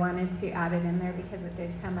I wanted to add it in there because it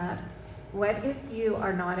did come up. What if you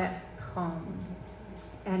are not at home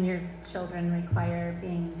and your children require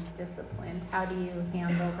being disciplined? How do you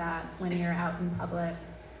handle that when you're out in public,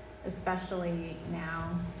 especially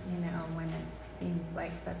now, when it seems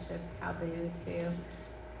like such a taboo to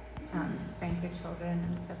spank your children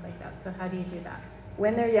and stuff like that? So how do you do that?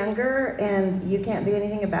 When they're younger and you can't do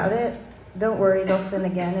anything about it, don't worry, they'll sin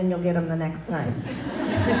again and you'll get them the next time.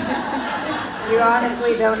 You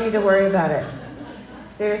honestly don't need to worry about it.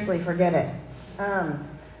 Seriously, forget it.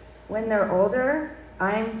 When they're older,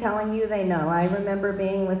 I'm telling you, they know. I remember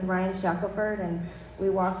being with Ryan Shackelford, and we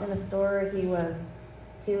walked in a store. He was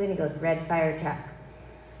 2, and he goes, "Red fire truck."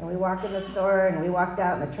 And we walked in the store, and we walked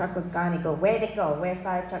out, and the truck was gone. He'd go, "Where'd it go? Where'd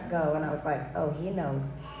fire truck go?" And I was like, oh, he knows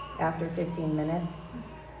after 15 minutes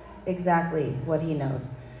exactly what he knows.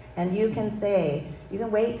 And you can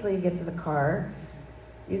wait till you get to the car.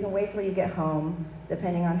 You can wait till you get home,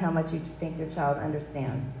 depending on how much you think your child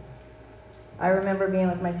understands. I remember being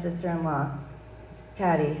with my sister-in-law,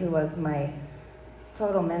 Patty, who was my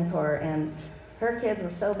total mentor, and her kids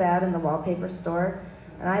were so bad in the wallpaper store,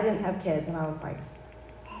 and I didn't have kids, and I was like,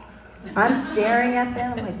 I'm staring at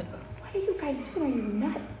them, I'm like, what are you guys doing? Are you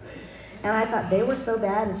nuts? And I thought they were so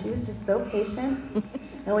bad, and she was just so patient.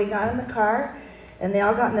 And we got in the car, and they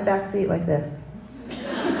all got in the back seat like this.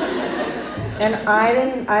 And I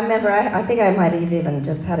remember, I think I might have even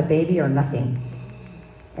just had a baby or nothing.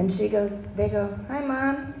 And they go, "Hi,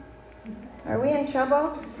 Mom. Are we in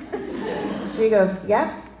trouble?" She goes,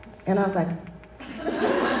 "Yep." And I was like,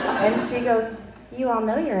 and she goes, "You all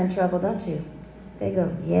know you're in trouble, don't you?" They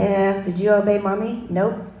go, "Yeah." "Did you obey Mommy?"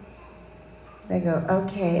 "Nope." They go,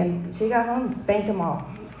 "Okay." And she got home and spanked them all.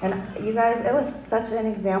 And you guys, it was such an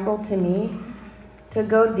example to me to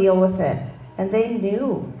go deal with it. And they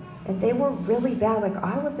knew. And they were really bad. Like,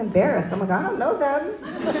 I was embarrassed. I'm like, I don't know them.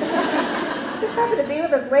 Just happened to be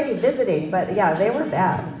with this lady visiting. But yeah, they were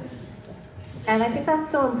bad. And I think that's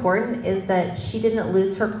so important, is that she didn't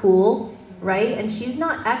lose her cool, right? And she's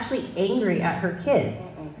not actually angry at her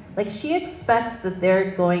kids. Like, she expects that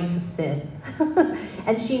they're going to sin.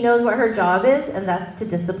 And she knows what her job is, and that's to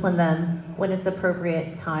discipline them when it's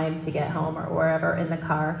appropriate time to get home or wherever in the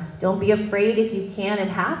car. Don't be afraid if you can and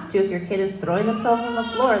have to. If your kid is throwing themselves on the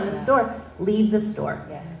floor in the store, leave the store.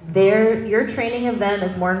 Yeah. Your training of them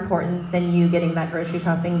is more important than you getting that grocery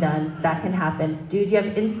shopping done. That can happen. Dude, you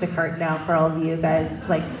have Instacart now for all of you guys. It's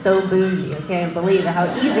like so bougie. I can't believe it.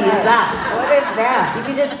 How easy is that? What is that? You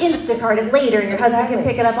can just Instacart it later, and your husband can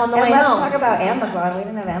pick it up on the And way let's home. talk about Amazon. We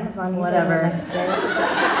didn't have Amazon. Whatever.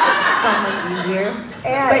 So much easier.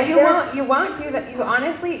 And But you won't do that.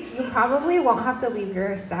 You probably won't have to leave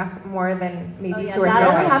your stuff more than maybe 2 or 3 that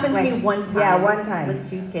only times. happened to me one time. Yeah, one time. With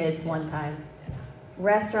 2 kids, one time.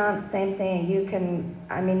 Restaurants, same thing.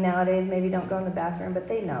 Nowadays maybe don't go in the bathroom, but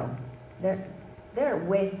they know. They're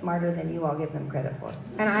way smarter than you all give them credit for.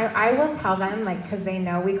 And I will tell them, because they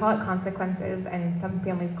know, we call it consequences, and some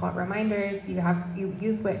families call it reminders. You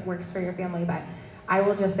use what works for your family, but I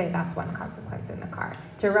will just say that's one consequence in the car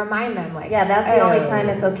to remind them, Yeah, that's the only time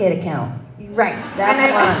it's okay to count. Right.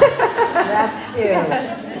 That's one. That's 2.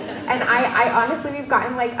 Yes. And I honestly, we've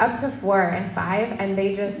gotten up to 4 and 5, and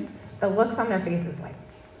they just, the looks on their faces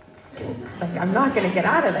I'm not going to get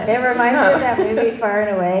out of this. It reminds me of that movie Far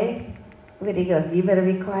and Away, when he goes, "You better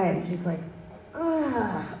be quiet," and she's like,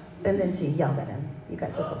 "Ah," and then she yelled at him. You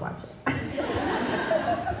guys should watch it.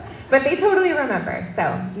 But they totally remember,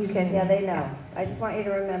 so you can. Yeah, they know. I just want you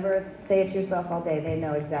to remember it. Say it to yourself all day. They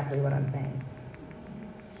know exactly what I'm saying.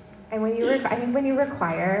 And when you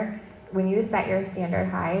set your standard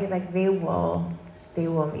high, they will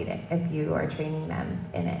meet it if you are training them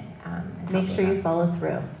in it. Make sure you follow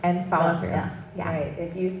through. And follow through. Yeah. Yeah. Right.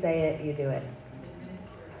 If you say it, you do it.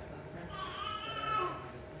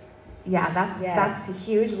 Yeah, that's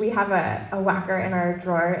huge. We have a whacker in our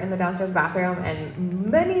drawer in the downstairs bathroom, and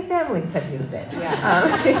many families have used it.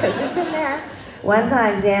 Yeah. Because it's in there. One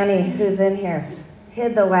time, Danny, who's in here,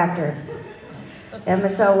 hid the whacker. And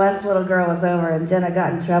Michelle West's little girl was over, and Jenna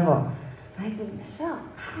got in trouble. I said, Michelle,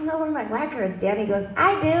 I don't know where my whacker is. Danny goes,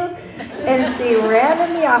 I do. And she ran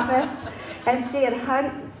in the office, and she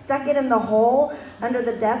had stuck it in the hole under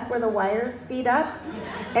the desk where the wires feed up,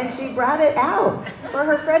 and she brought it out for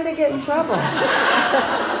her friend to get in trouble.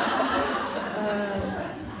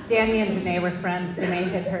 Danny and Danae were friends. Danae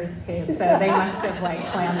hid hers too, so they must have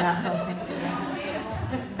planned that whole thing.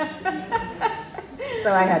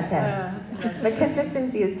 So I had 10. But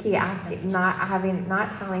consistency is key. Not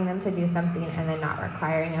telling them to do something and then not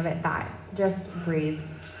requiring of it. That just breeds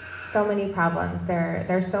so many problems.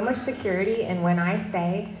 There's so much security in when I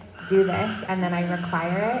say do this and then I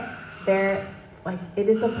require it. It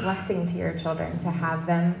is a blessing to your children to have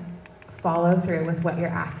them follow through with what you're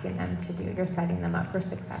asking them to do. You're setting them up for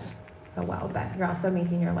success so well, but you're also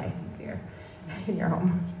making your life easier in your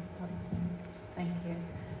home. Thank you.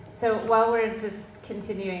 So while we're just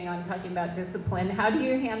continuing on talking about discipline, how do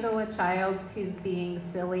you handle a child who's being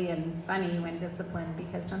silly and funny when disciplined?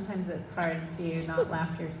 Because sometimes it's hard to not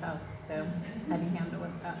laugh yourself. So how do you handle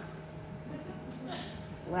with that?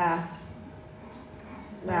 Laugh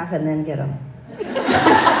and then get them.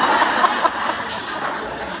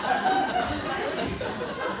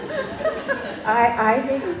 I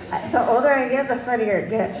think the older I get, the funnier it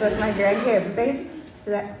gets with my grandkids.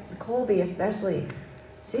 Colby especially,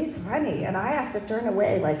 she's funny, and I have to turn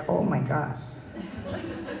away like, oh my gosh.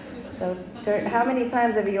 So how many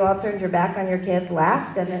times have you all turned your back on your kids,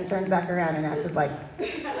 laughed, and then turned back around and acted like...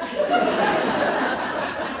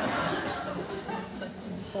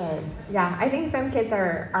 Yeah, I think some kids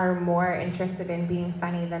are more interested in being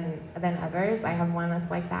funny than others. I have one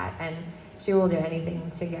that's like that, and she will do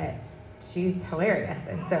anything she's hilarious,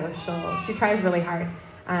 and so she tries really hard.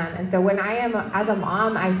 And so when I am, as a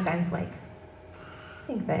mom, I sense I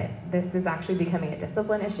think that this is actually becoming a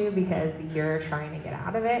discipline issue because you're trying to get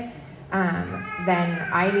out of it. Then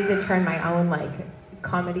I need to turn my own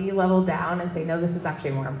comedy level down and say, no, this is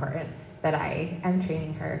actually more important, that I am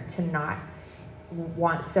training her to not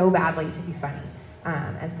want so badly to be funny.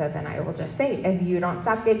 And so then I will just say, if you don't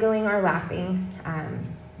stop giggling or laughing,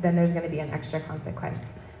 then there's going to be an extra consequence.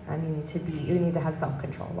 You need to have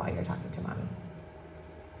self-control while you're talking to mommy.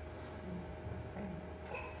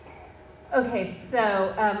 Okay,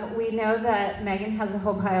 so we know that Megan has a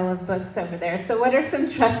whole pile of books over there. So what are some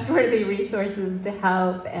trustworthy resources to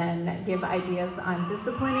help and give ideas on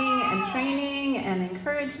disciplining and training and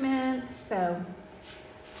encouragement? So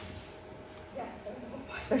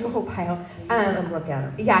there's a whole pile. Come look at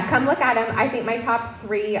them. Yeah, come look at them. I think my top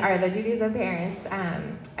 3 are The Duties of Parents.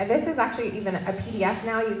 This is actually even a PDF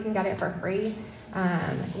now. You can get it for free,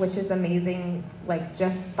 which is amazing.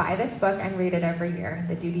 Just buy this book and read it every year.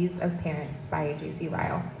 The Duties of Parents by J.C.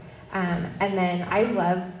 Ryle. And then I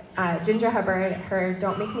love Ginger Hubbard. Her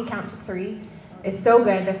Don't Make Me Count to 3 is so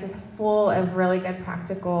good. This is full of really good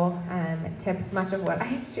practical tips. Much of what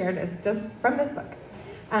I shared is just from this book.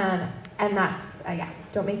 And that's,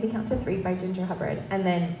 Don't Make Me Count to 3 by Ginger Hubbard. And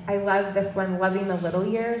then I love this one, Loving the Little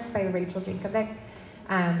Years by Rachel Jankovic.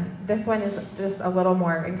 This one is just a little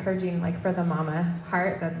more encouraging, for the mama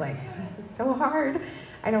heart that's this is so hard.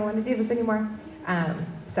 I don't want to do this anymore.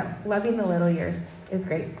 So Loving the Little Years is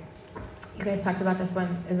great. You guys talked about this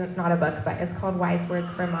one. It's not a book, but it's called Wise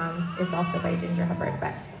Words for Moms. It's also by Ginger Hubbard,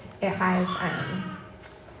 but it has,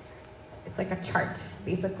 it's like a chart,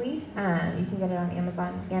 basically. You can get it on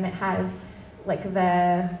Amazon, and it has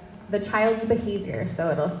the child's behavior.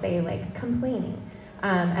 So it'll say complaining,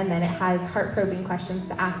 and then it has heart-probing questions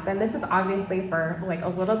to ask them. This is obviously for a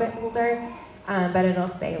little bit older, but it'll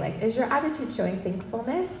say is your attitude showing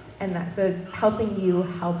thankfulness? And so it's helping you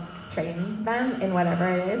help train them in whatever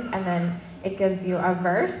it is, and then it gives you a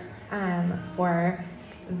verse for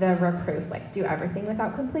the reproof, do everything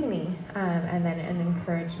without complaining, and then an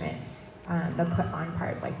encouragement. The put on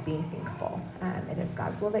part, being thankful. It is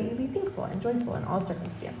God's will that you be thankful and joyful in all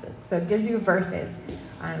circumstances. So it gives you verses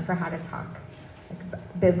for how to talk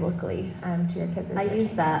biblically to your kids. I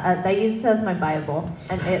use that. I use it as my Bible,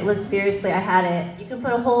 and it was seriously. I had it. You can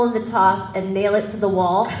put a hole in the top and nail it to the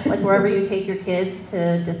wall, wherever you take your kids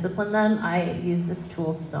to discipline them. I use this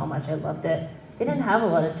tool so much. I loved it. They didn't have a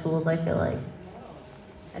lot of tools. I feel like.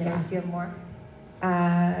 Anyways, do you have more?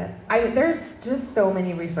 There's just so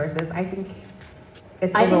many resources. I think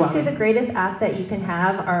it's overwhelming. I think the greatest asset you can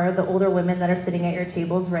have are the older women that are sitting at your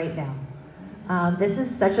tables right now. This is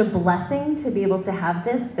such a blessing to be able to have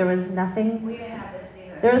this. There was nothing. We didn't have this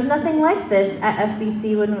either. There was nothing like this at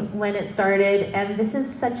FBC when it started, and this is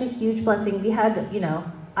such a huge blessing. We had,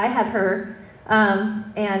 I had her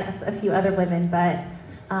and a few other women, but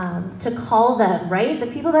to call them, right? The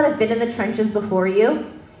people that have been in the trenches before you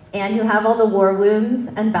and who have all the war wounds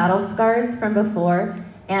and battle scars from before,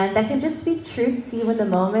 and that can just speak truth to you in the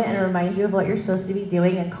moment and remind you of what you're supposed to be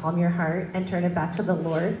doing and calm your heart and turn it back to the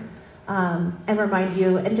Lord, and remind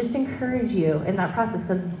you and just encourage you in that process,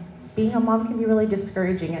 because being a mom can be really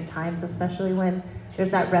discouraging at times, especially when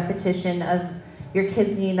there's that repetition of your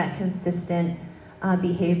kids needing that consistent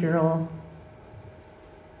behavioral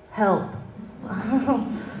help.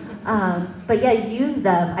 But yeah, use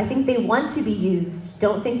them. I think they want to be used.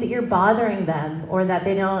 Don't think that you're bothering them or that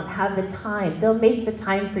they don't have the time. They'll make the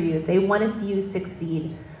time for you. They want to see you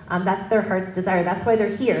succeed. That's their heart's desire. That's why they're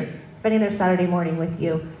here, spending their Saturday morning with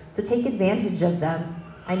you. So take advantage of them.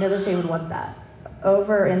 I know that they would want that.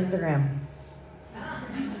 Over Instagram.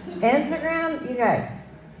 Instagram, you guys,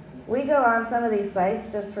 we go on some of these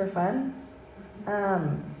sites just for fun.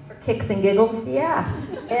 For kicks and giggles. Yeah,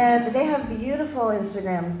 and they have beautiful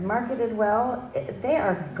Instagrams, marketed well. They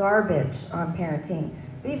are garbage on parenting.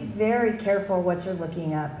 Be very careful what you're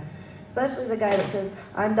looking up, especially the guy that says,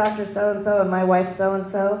 I'm Dr. So-and-so and my wife's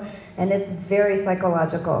so-and-so, and it's very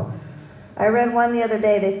psychological. I read one the other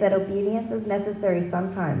day, they said obedience is necessary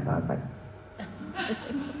sometimes. I was like,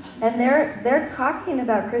 and they're talking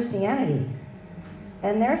about Christianity,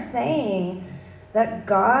 and they're saying that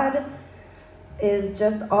God is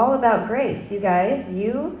just all about grace. You guys,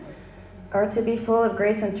 you are to be full of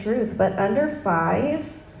grace and truth, but under 5,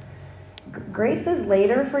 grace is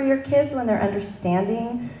later for your kids when they're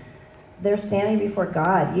understanding, they're standing before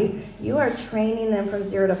God. You are training them from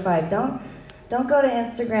 0 to 5. Don't go to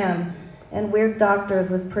Instagram and weird doctors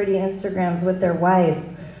with pretty Instagrams with their wives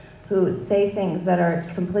who say things that are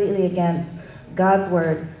completely against God's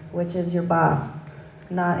word, which is your boss,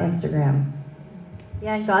 not Instagram.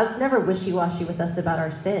 Yeah, and God's never wishy-washy with us about our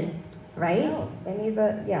sin, right? No, and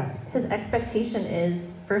His expectation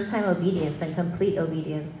is first-time obedience and complete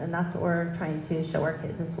obedience, and that's what we're trying to show our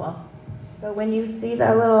kids as well. So when you see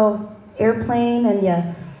that little airplane and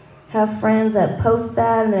you have friends that post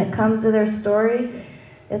that and it comes to their story,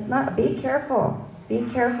 it's not, be careful. Be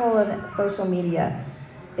careful of social media.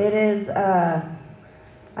 It is, I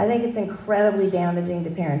think it's incredibly damaging to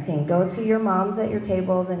parenting. Go to your moms at your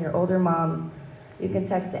tables and your older moms. You can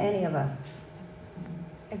text any of us.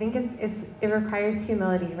 I think it requires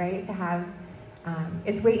humility, right? To have,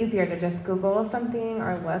 it's way easier to just Google something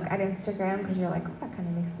or look at Instagram because you're like, oh, that kind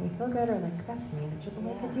of makes me feel good, or like, that's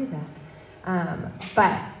manageable, I could do that.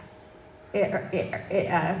 But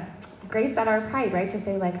it grates at our pride, right? To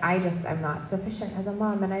say like, I'm not sufficient as a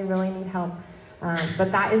mom and I really need help.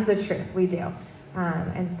 But that is the truth, we do.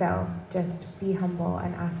 And so just be humble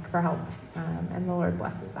and ask for help, and the Lord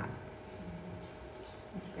blesses that.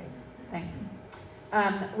 That's great. Thanks.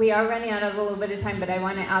 We are running out of a little bit of time, but I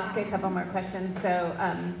want to ask a couple more questions. So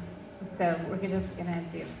we're just going to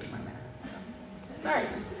do a few more minutes. Sorry.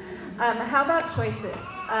 How about choices?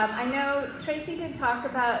 I know Tracy did talk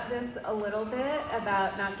about this a little bit,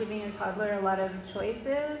 about not giving your toddler a lot of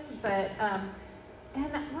choices, but,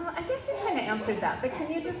 well, I guess you kind of answered that, but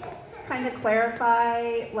can you just kind of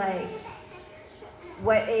clarify, like,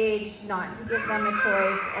 what age not to give them a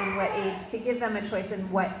choice and what age to give them a choice and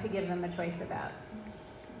what to give them a choice about?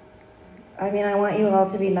 I mean, I want you all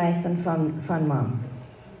to be nice and fun moms.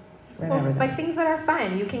 Remember that. Like things that are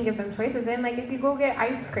fun, you can give them choices in. Like if you go get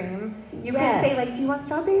ice cream, you can say like, do you want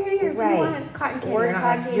strawberry or do you want cotton candy? We're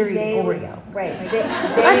talking you're eating Oreo. Right.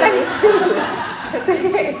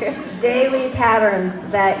 That's daily patterns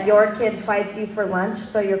that your kid fights you for lunch,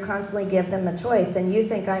 so you constantly give them a choice. And you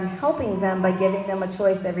think I'm helping them by giving them a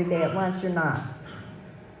choice every day at lunch. You're not.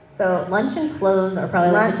 So lunch and clothes are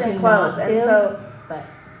probably lunch like the and two clothes. not And to, so, but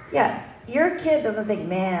yeah. Your kid doesn't think,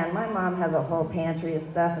 man, my mom has a whole pantry of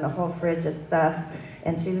stuff and a whole fridge of stuff,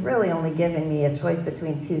 and she's really only giving me a choice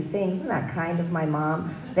between 2 things. Isn't that kind of my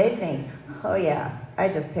mom? They think, oh yeah, I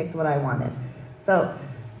just picked what I wanted. So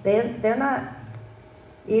they're not,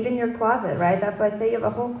 even your closet, right? That's why I say you have a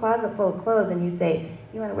whole closet full of clothes, and you say,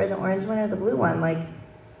 you want to wear the orange one or the blue one? Like,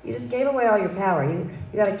 you just gave away all your power. You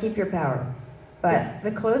got to keep your power. But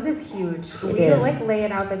the clothes is huge. We is. like lay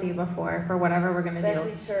it out the day before for whatever we're gonna do.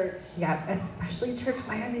 especially church. Yeah, especially church.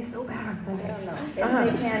 Why are they so bad on I Sunday? don't know.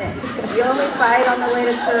 They panic. You only fight on the way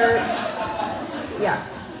to church. Yeah.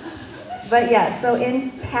 But yeah, so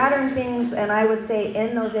in pattern things, and I would say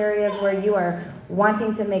in those areas where you are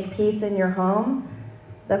wanting to make peace in your home,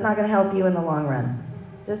 that's not going to help you in the long run.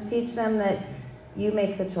 Just teach them that You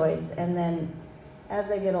make the choice, and then as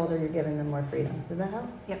they get older, you're giving them more freedom. Does that help?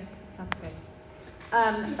 Yep, that's good.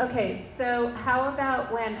 Okay, so how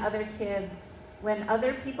about when other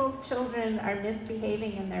people's children are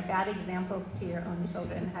misbehaving and they're bad examples to your own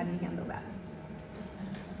children? How do you handle that?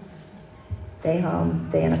 Stay home,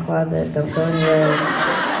 stay in a closet, don't go anywhere.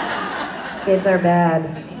 Kids are bad.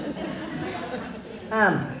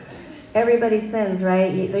 Everybody sins,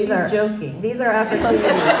 right? These She's joking. These are opportunities.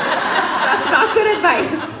 That's not good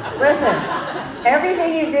advice. Listen,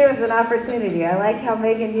 everything you do is an opportunity. I like how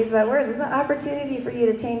Megan used that word. It's an opportunity for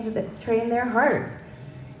you to train their hearts.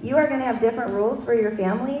 You are going to have different rules for your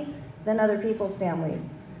family than other people's families.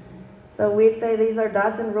 So we'd say these are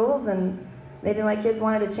Dodson rules, and maybe my kids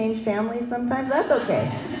wanted to change families sometimes. That's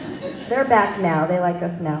okay. They're back now. They like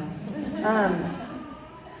us now.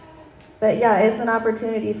 But yeah, it's an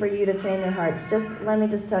opportunity for you to train their hearts. Let me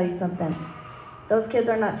just tell you something. Those kids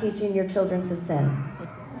are not teaching your children to sin.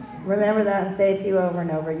 Remember that and say it to you over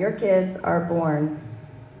and over. Your kids are born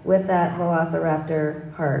with that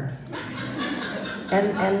velociraptor heart.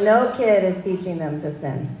 And no kid is teaching them to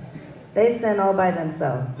sin. They sin all by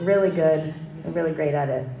themselves. Really good and really great at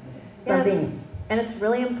it. And it's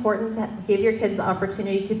really important to give your kids the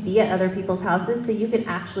opportunity to be at other people's houses so you can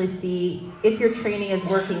actually see if your training is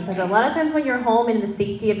working. Because a lot of times when you're home in the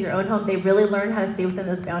safety of your own home, they really learn how to stay within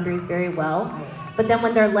those boundaries very well. But then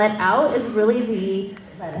when they're let out is really the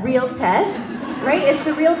real test, right? It's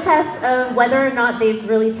the real test of whether or not they've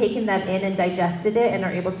really taken that in and digested it and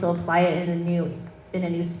are able to apply it in a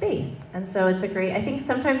new space. And so I think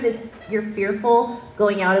sometimes you're fearful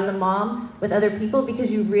going out as a mom with other people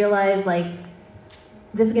because you realize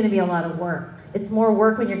this is going to be a lot of work. It's more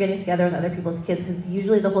work when you're getting together with other people's kids because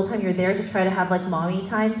usually the whole time you're there to try to have mommy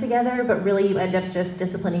time together, but really you end up just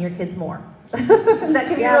disciplining your kids more. That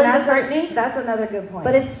can be really disheartening. That's another good point.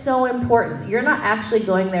 But it's so important. You're not actually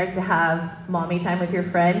going there to have mommy time with your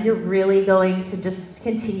friend. You're really going to just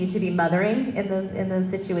continue to be mothering in those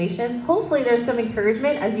situations. Hopefully there's some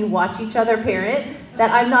encouragement as you watch each other parent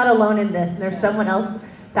that I'm not alone in this and there's someone else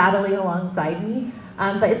battling alongside me.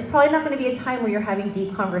 But it's probably not going to be a time where you're having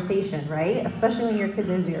deep conversation, right? Especially when your kids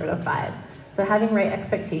are 0 to 5. So having right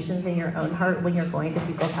expectations in your own heart when you're going to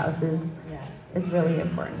people's houses is really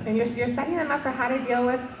important. And you're setting them up for how to deal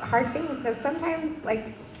with hard things, because sometimes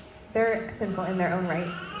they're sinful in their own right,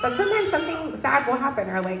 but sometimes something sad will happen,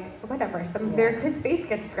 or whatever. Their kid's face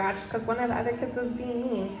gets scratched because one of the other kids was being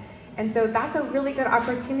mean. And so that's a really good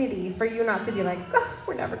opportunity for you not to be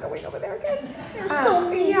we're never going over there again. You're so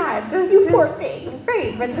mean. Yeah, poor thing.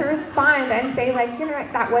 Right, but to respond and say you know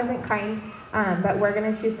what, that wasn't kind, but we're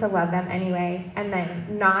going to choose to love them anyway, and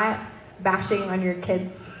then not bashing on your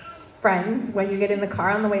kids' friends when you get in the car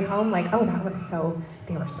on the way home, oh,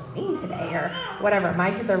 they were so mean today, or whatever. My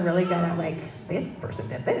kids are really good at this person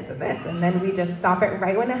did this and this, and then we just stop it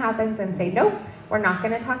right when it happens and say, nope, we're not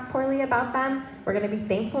going to talk poorly about them. We're going to be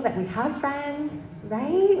thankful that we have friends,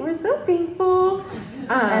 right? We're so thankful.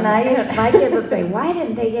 And my kids would say, why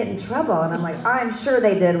didn't they get in trouble? And I'm I'm sure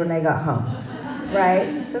they did when they got home,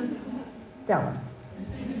 right? Just tell them.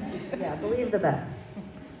 Yeah, believe the best.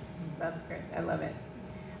 That's great. I love it.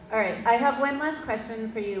 All right, I have one last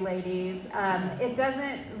question for you ladies. It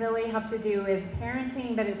doesn't really have to do with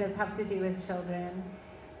parenting, but it does have to do with children.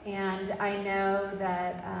 And I know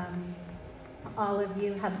that all of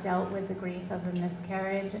you have dealt with the grief of a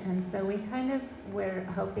miscarriage, and so we're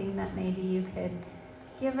hoping that maybe you could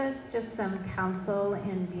give us just some counsel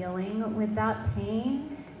in dealing with that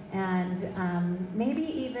pain, and maybe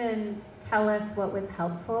even tell us what was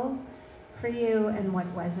helpful for you and what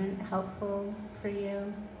wasn't helpful for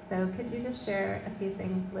you. So could you just share a few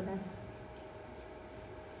things with us?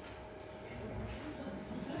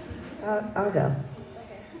 I'll go.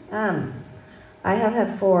 I have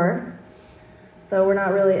had 4, so we're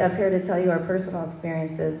not really up here to tell you our personal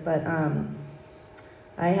experiences, but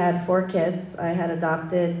I had 4 kids. I had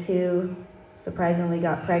adopted 2, surprisingly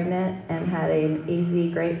got pregnant, and had an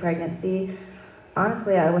easy, great pregnancy.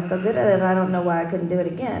 Honestly, I was so good at it, I don't know why I couldn't do it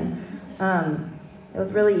again. It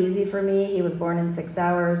was really easy for me. He was born in 6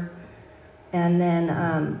 hours, and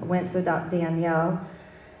then went to adopt Danielle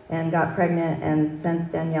and got pregnant, and since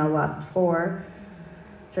Danielle lost 4,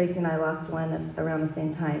 Tracy and I lost 1 around the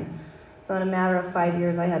same time. So in a matter of 5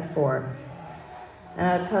 years, I had 4. And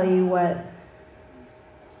I'll tell you what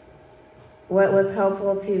was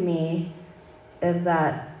helpful to me is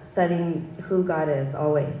that studying who God is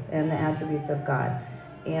always and the attributes of God.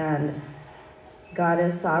 And God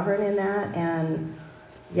is sovereign in that, and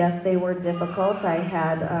yes, they were difficult. I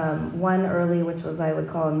had 1 early, which was I would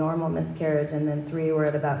call a normal miscarriage, and then 3 were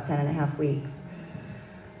at about 10 and a half weeks.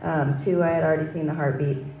 2, I had already seen the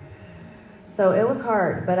heartbeats. So it was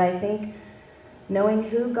hard, but I think knowing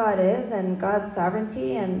who God is and God's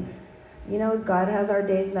sovereignty, and God has our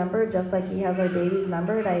days numbered just like he has our babies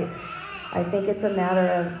numbered. I think it's a matter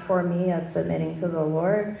of, for me, of submitting to the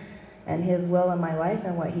Lord and his will in my life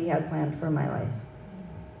and what he had planned for my life.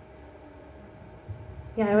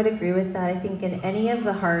 Yeah, I would agree with that. I think in any of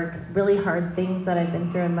the really hard things that I've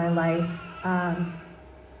been through in my life,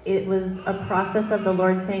 it was a process of the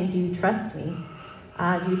Lord saying, do you trust me?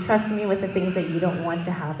 Do you trust me with the things that you don't want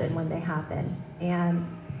to happen when they happen?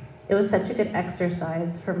 And it was such a good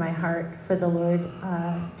exercise for my heart, for the Lord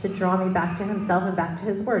to draw me back to himself and back to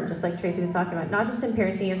his word, just like Tracy was talking about, not just in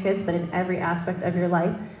parenting your kids, but in every aspect of your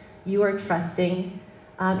life. You are trusting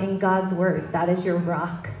in God's word. That is your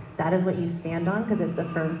rock. That is what you stand on, because it's a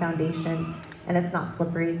firm foundation and it's not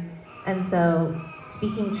slippery. And so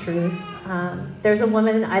speaking truth, there's a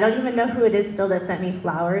woman, I don't even know who it is still, that sent me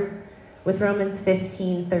flowers with Romans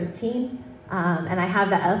 15:13. And I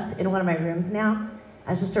have that up in one of my rooms now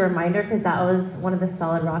as just a reminder, because that was one of the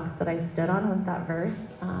solid rocks that I stood on, was that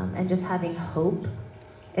verse. And just having hope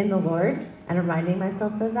in the Lord and reminding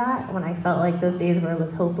myself of that when I felt like those days where it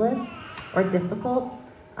was hopeless or difficult.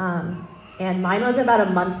 And mine was about a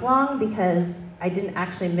month long because I didn't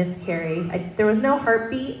actually miscarry. There was no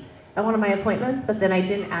heartbeat at one of my appointments, but then I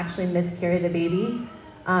didn't actually miscarry the baby.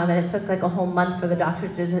 And it took like a whole month for the doctor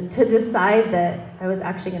to decide that I was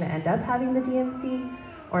actually going to end up having the DNC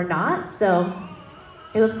or not. So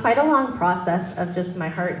it was quite a long process of just my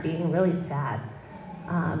heart being really sad,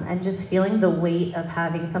 and just feeling the weight of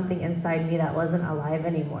having something inside me that wasn't alive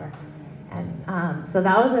anymore. And so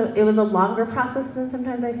it was a longer process than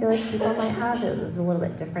sometimes I feel like people might have. It was a little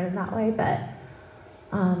bit different in that way, but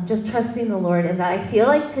just trusting the Lord in that. I feel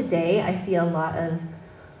like today I see a lot of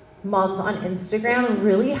moms on Instagram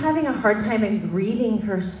really having a hard time and grieving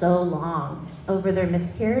for so long over their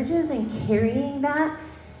miscarriages and carrying that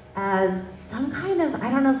as some kind of,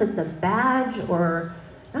 I don't know if it's a badge or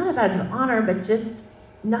not a badge of honor, but just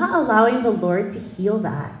not allowing the Lord to heal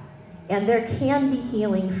that. And there can be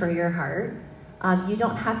healing for your heart. You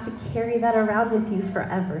don't have to carry that around with you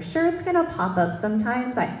forever. Sure, it's going to pop up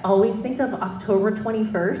sometimes. I always think of October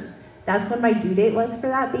 21st. That's when my due date was for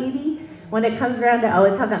that baby. When it comes around, I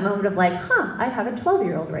always have that moment of like, I have a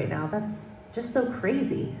 12-year-old right now. That's just so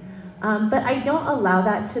crazy. But I don't allow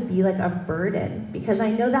that to be like a burden, because I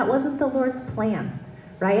know that wasn't the Lord's plan,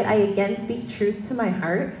 right? I again speak truth to my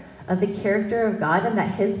heart of the character of God, and that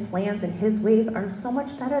his plans and his ways are so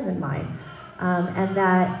much better than mine. And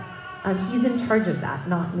that he's in charge of that,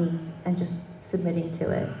 not me, and just submitting to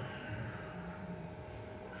it.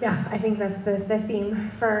 Yeah, I think that's the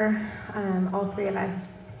theme for all three of us.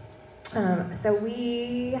 So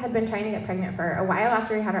we had been trying to get pregnant for a while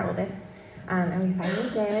after we had our oldest, and we finally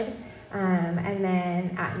did. And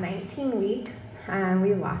then at 19 weeks,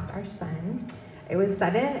 we lost our son. It was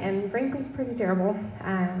sudden and frankly pretty terrible.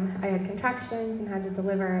 I had contractions and had to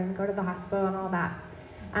deliver and go to the hospital and all that.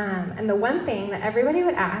 And the one thing that everybody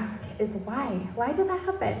would ask is why? Why did that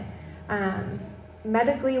happen?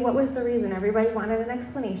 Medically, what was the reason? Everybody wanted an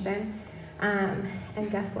explanation.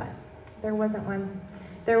 And guess what? There wasn't one.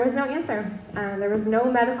 There was no answer. There was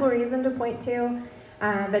no medical reason to point to.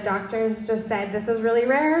 The doctors just said, this is really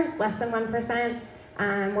rare, less than 1%.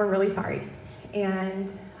 We're really sorry.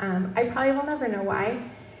 And I probably will never know why.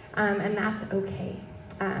 And that's okay.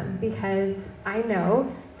 Because I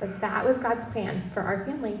know that that was God's plan for our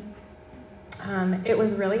family. It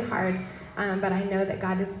was really hard, but I know that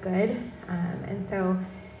God is good. And so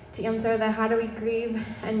to answer the how do we grieve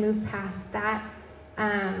and move past that,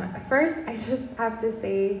 first, I just have to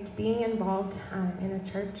say being involved in a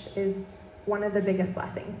church is one of the biggest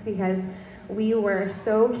blessings, because we were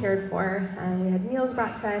so cared for. We had meals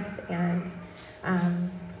brought to us and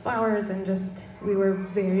flowers, and just we were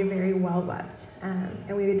very, very well loved,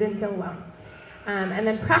 and we didn't feel alone. And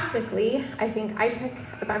then practically, I think I took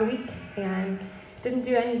about a week and didn't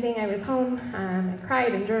do anything. I was home. I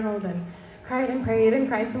cried and journaled and cried and prayed and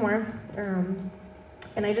cried some more.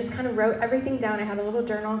 And I just kind of wrote everything down. I had a little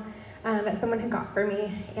journal that someone had got for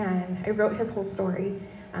me, and I wrote his whole story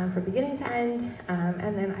from beginning to end.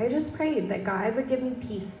 And then I just prayed that God would give me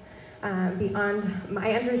peace beyond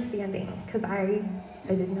my understanding, because I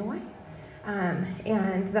didn't know why.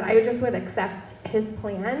 And that I just would accept his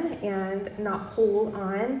plan and not hold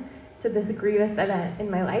on to this grievous event in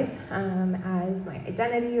my life as my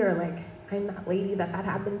identity, or like I'm that lady that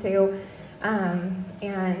happened to.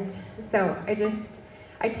 And so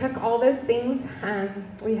I took all those things.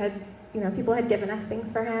 We had, people had given us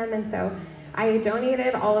things for him, and so I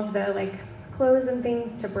donated all of the clothes and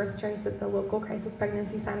things to Birth Choice. It's a local crisis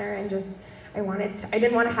pregnancy center, and just I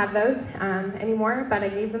didn't want to have those anymore, but I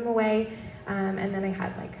gave them away. And then I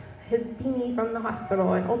had like his beanie from the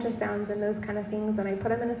hospital and ultrasounds and those kind of things, and I put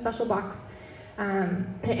them in a special box.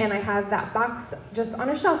 And I have that box just on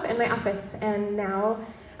a shelf in my office, and now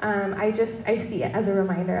I see it as a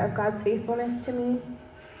reminder of God's faithfulness to me.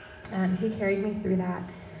 He carried me through that.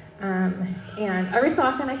 And every so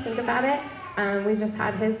often I think about it. We just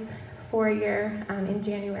had his 4-year in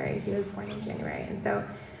January. He was born in January. And so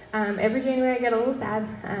every January I get a little sad.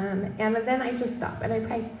 And then I just stop and I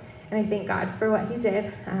pray. And I thank God for what he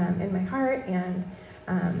did in my heart and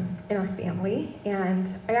in our family.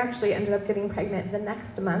 And I actually ended up getting pregnant the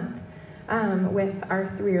next month with our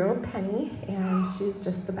 3-year-old Penny. And she's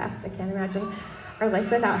just the best. I can't imagine our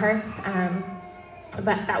life without her.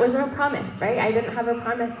 But that wasn't a promise, right? I didn't have a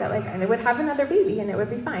promise that like I would have another baby and it would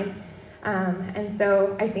be fine. And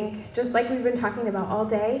so I think just like we've been talking about all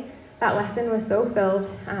day, that lesson was so filled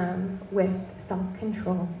with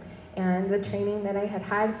self-control. And the training that I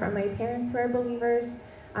had from my parents who are believers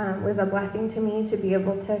was a blessing to me to be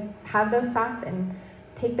able to have those thoughts and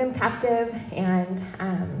take them captive and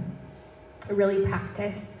really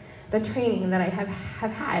practice the training that I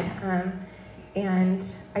have had. And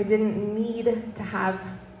I didn't need to have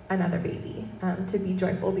another baby to be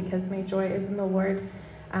joyful, because my joy is in the Lord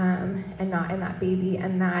and not in that baby.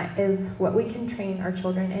 And that is what we can train our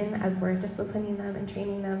children in as we're disciplining them and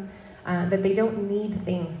training them, that they don't need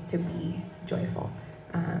things to be joyful.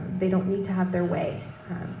 They don't need to have their way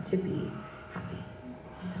to be happy.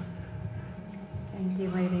 So. Thank you,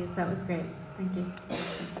 ladies. That was great. Thank you.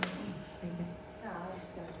 Thank you. No, I was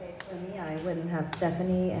just going to say, for me, I wouldn't have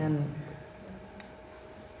Stephanie, and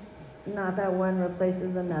not that one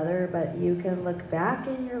replaces another, but you can look back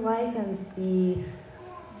in your life and see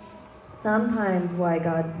sometimes why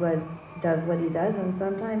God does what he does, and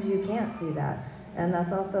sometimes you can't see that. And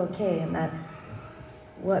that's also okay. And that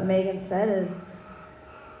what Megan said is,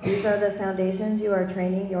 these are the foundations you are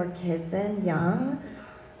training your kids in young,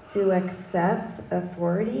 to accept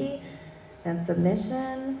authority and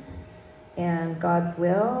submission and God's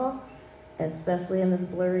will, especially in this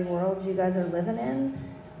blurry world you guys are living in.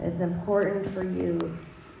 It's important for you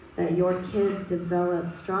that your kids develop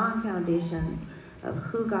strong foundations of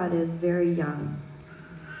who God is very young.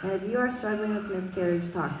 And if you are struggling with miscarriage,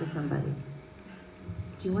 talk to somebody.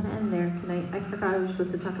 Do you want to end there? I forgot I was supposed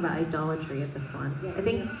to talk about idolatry at this one. I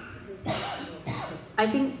think,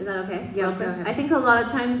 is that okay? Yeah, go ahead. I think a lot of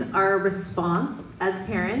times our response as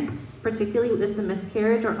parents, particularly with the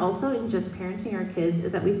miscarriage, or also in just parenting our kids,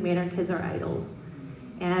 is that we've made our kids our idols.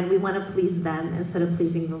 And we want to please them instead of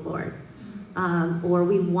pleasing the Lord. Or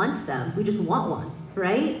we want them. We just want one,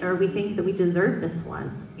 right? Or we think that we deserve this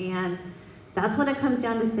one. And that's when it comes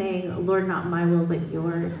down to saying, Lord, not my will, but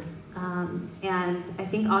yours. And I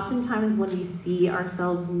think oftentimes when we see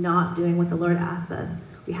ourselves not doing what the Lord asks us,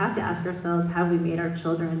 we have to ask ourselves, have we made our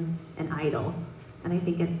children an idol? And I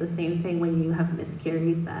think it's the same thing when you have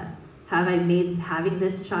miscarried, that have I made having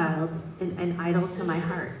this child an idol to my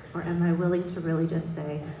heart? Or am I willing to really just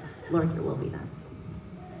say, Lord, your will be done?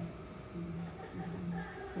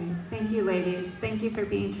 Great. Thank you, ladies. Thank you for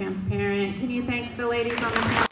being transparent. Can you thank the ladies on the panel?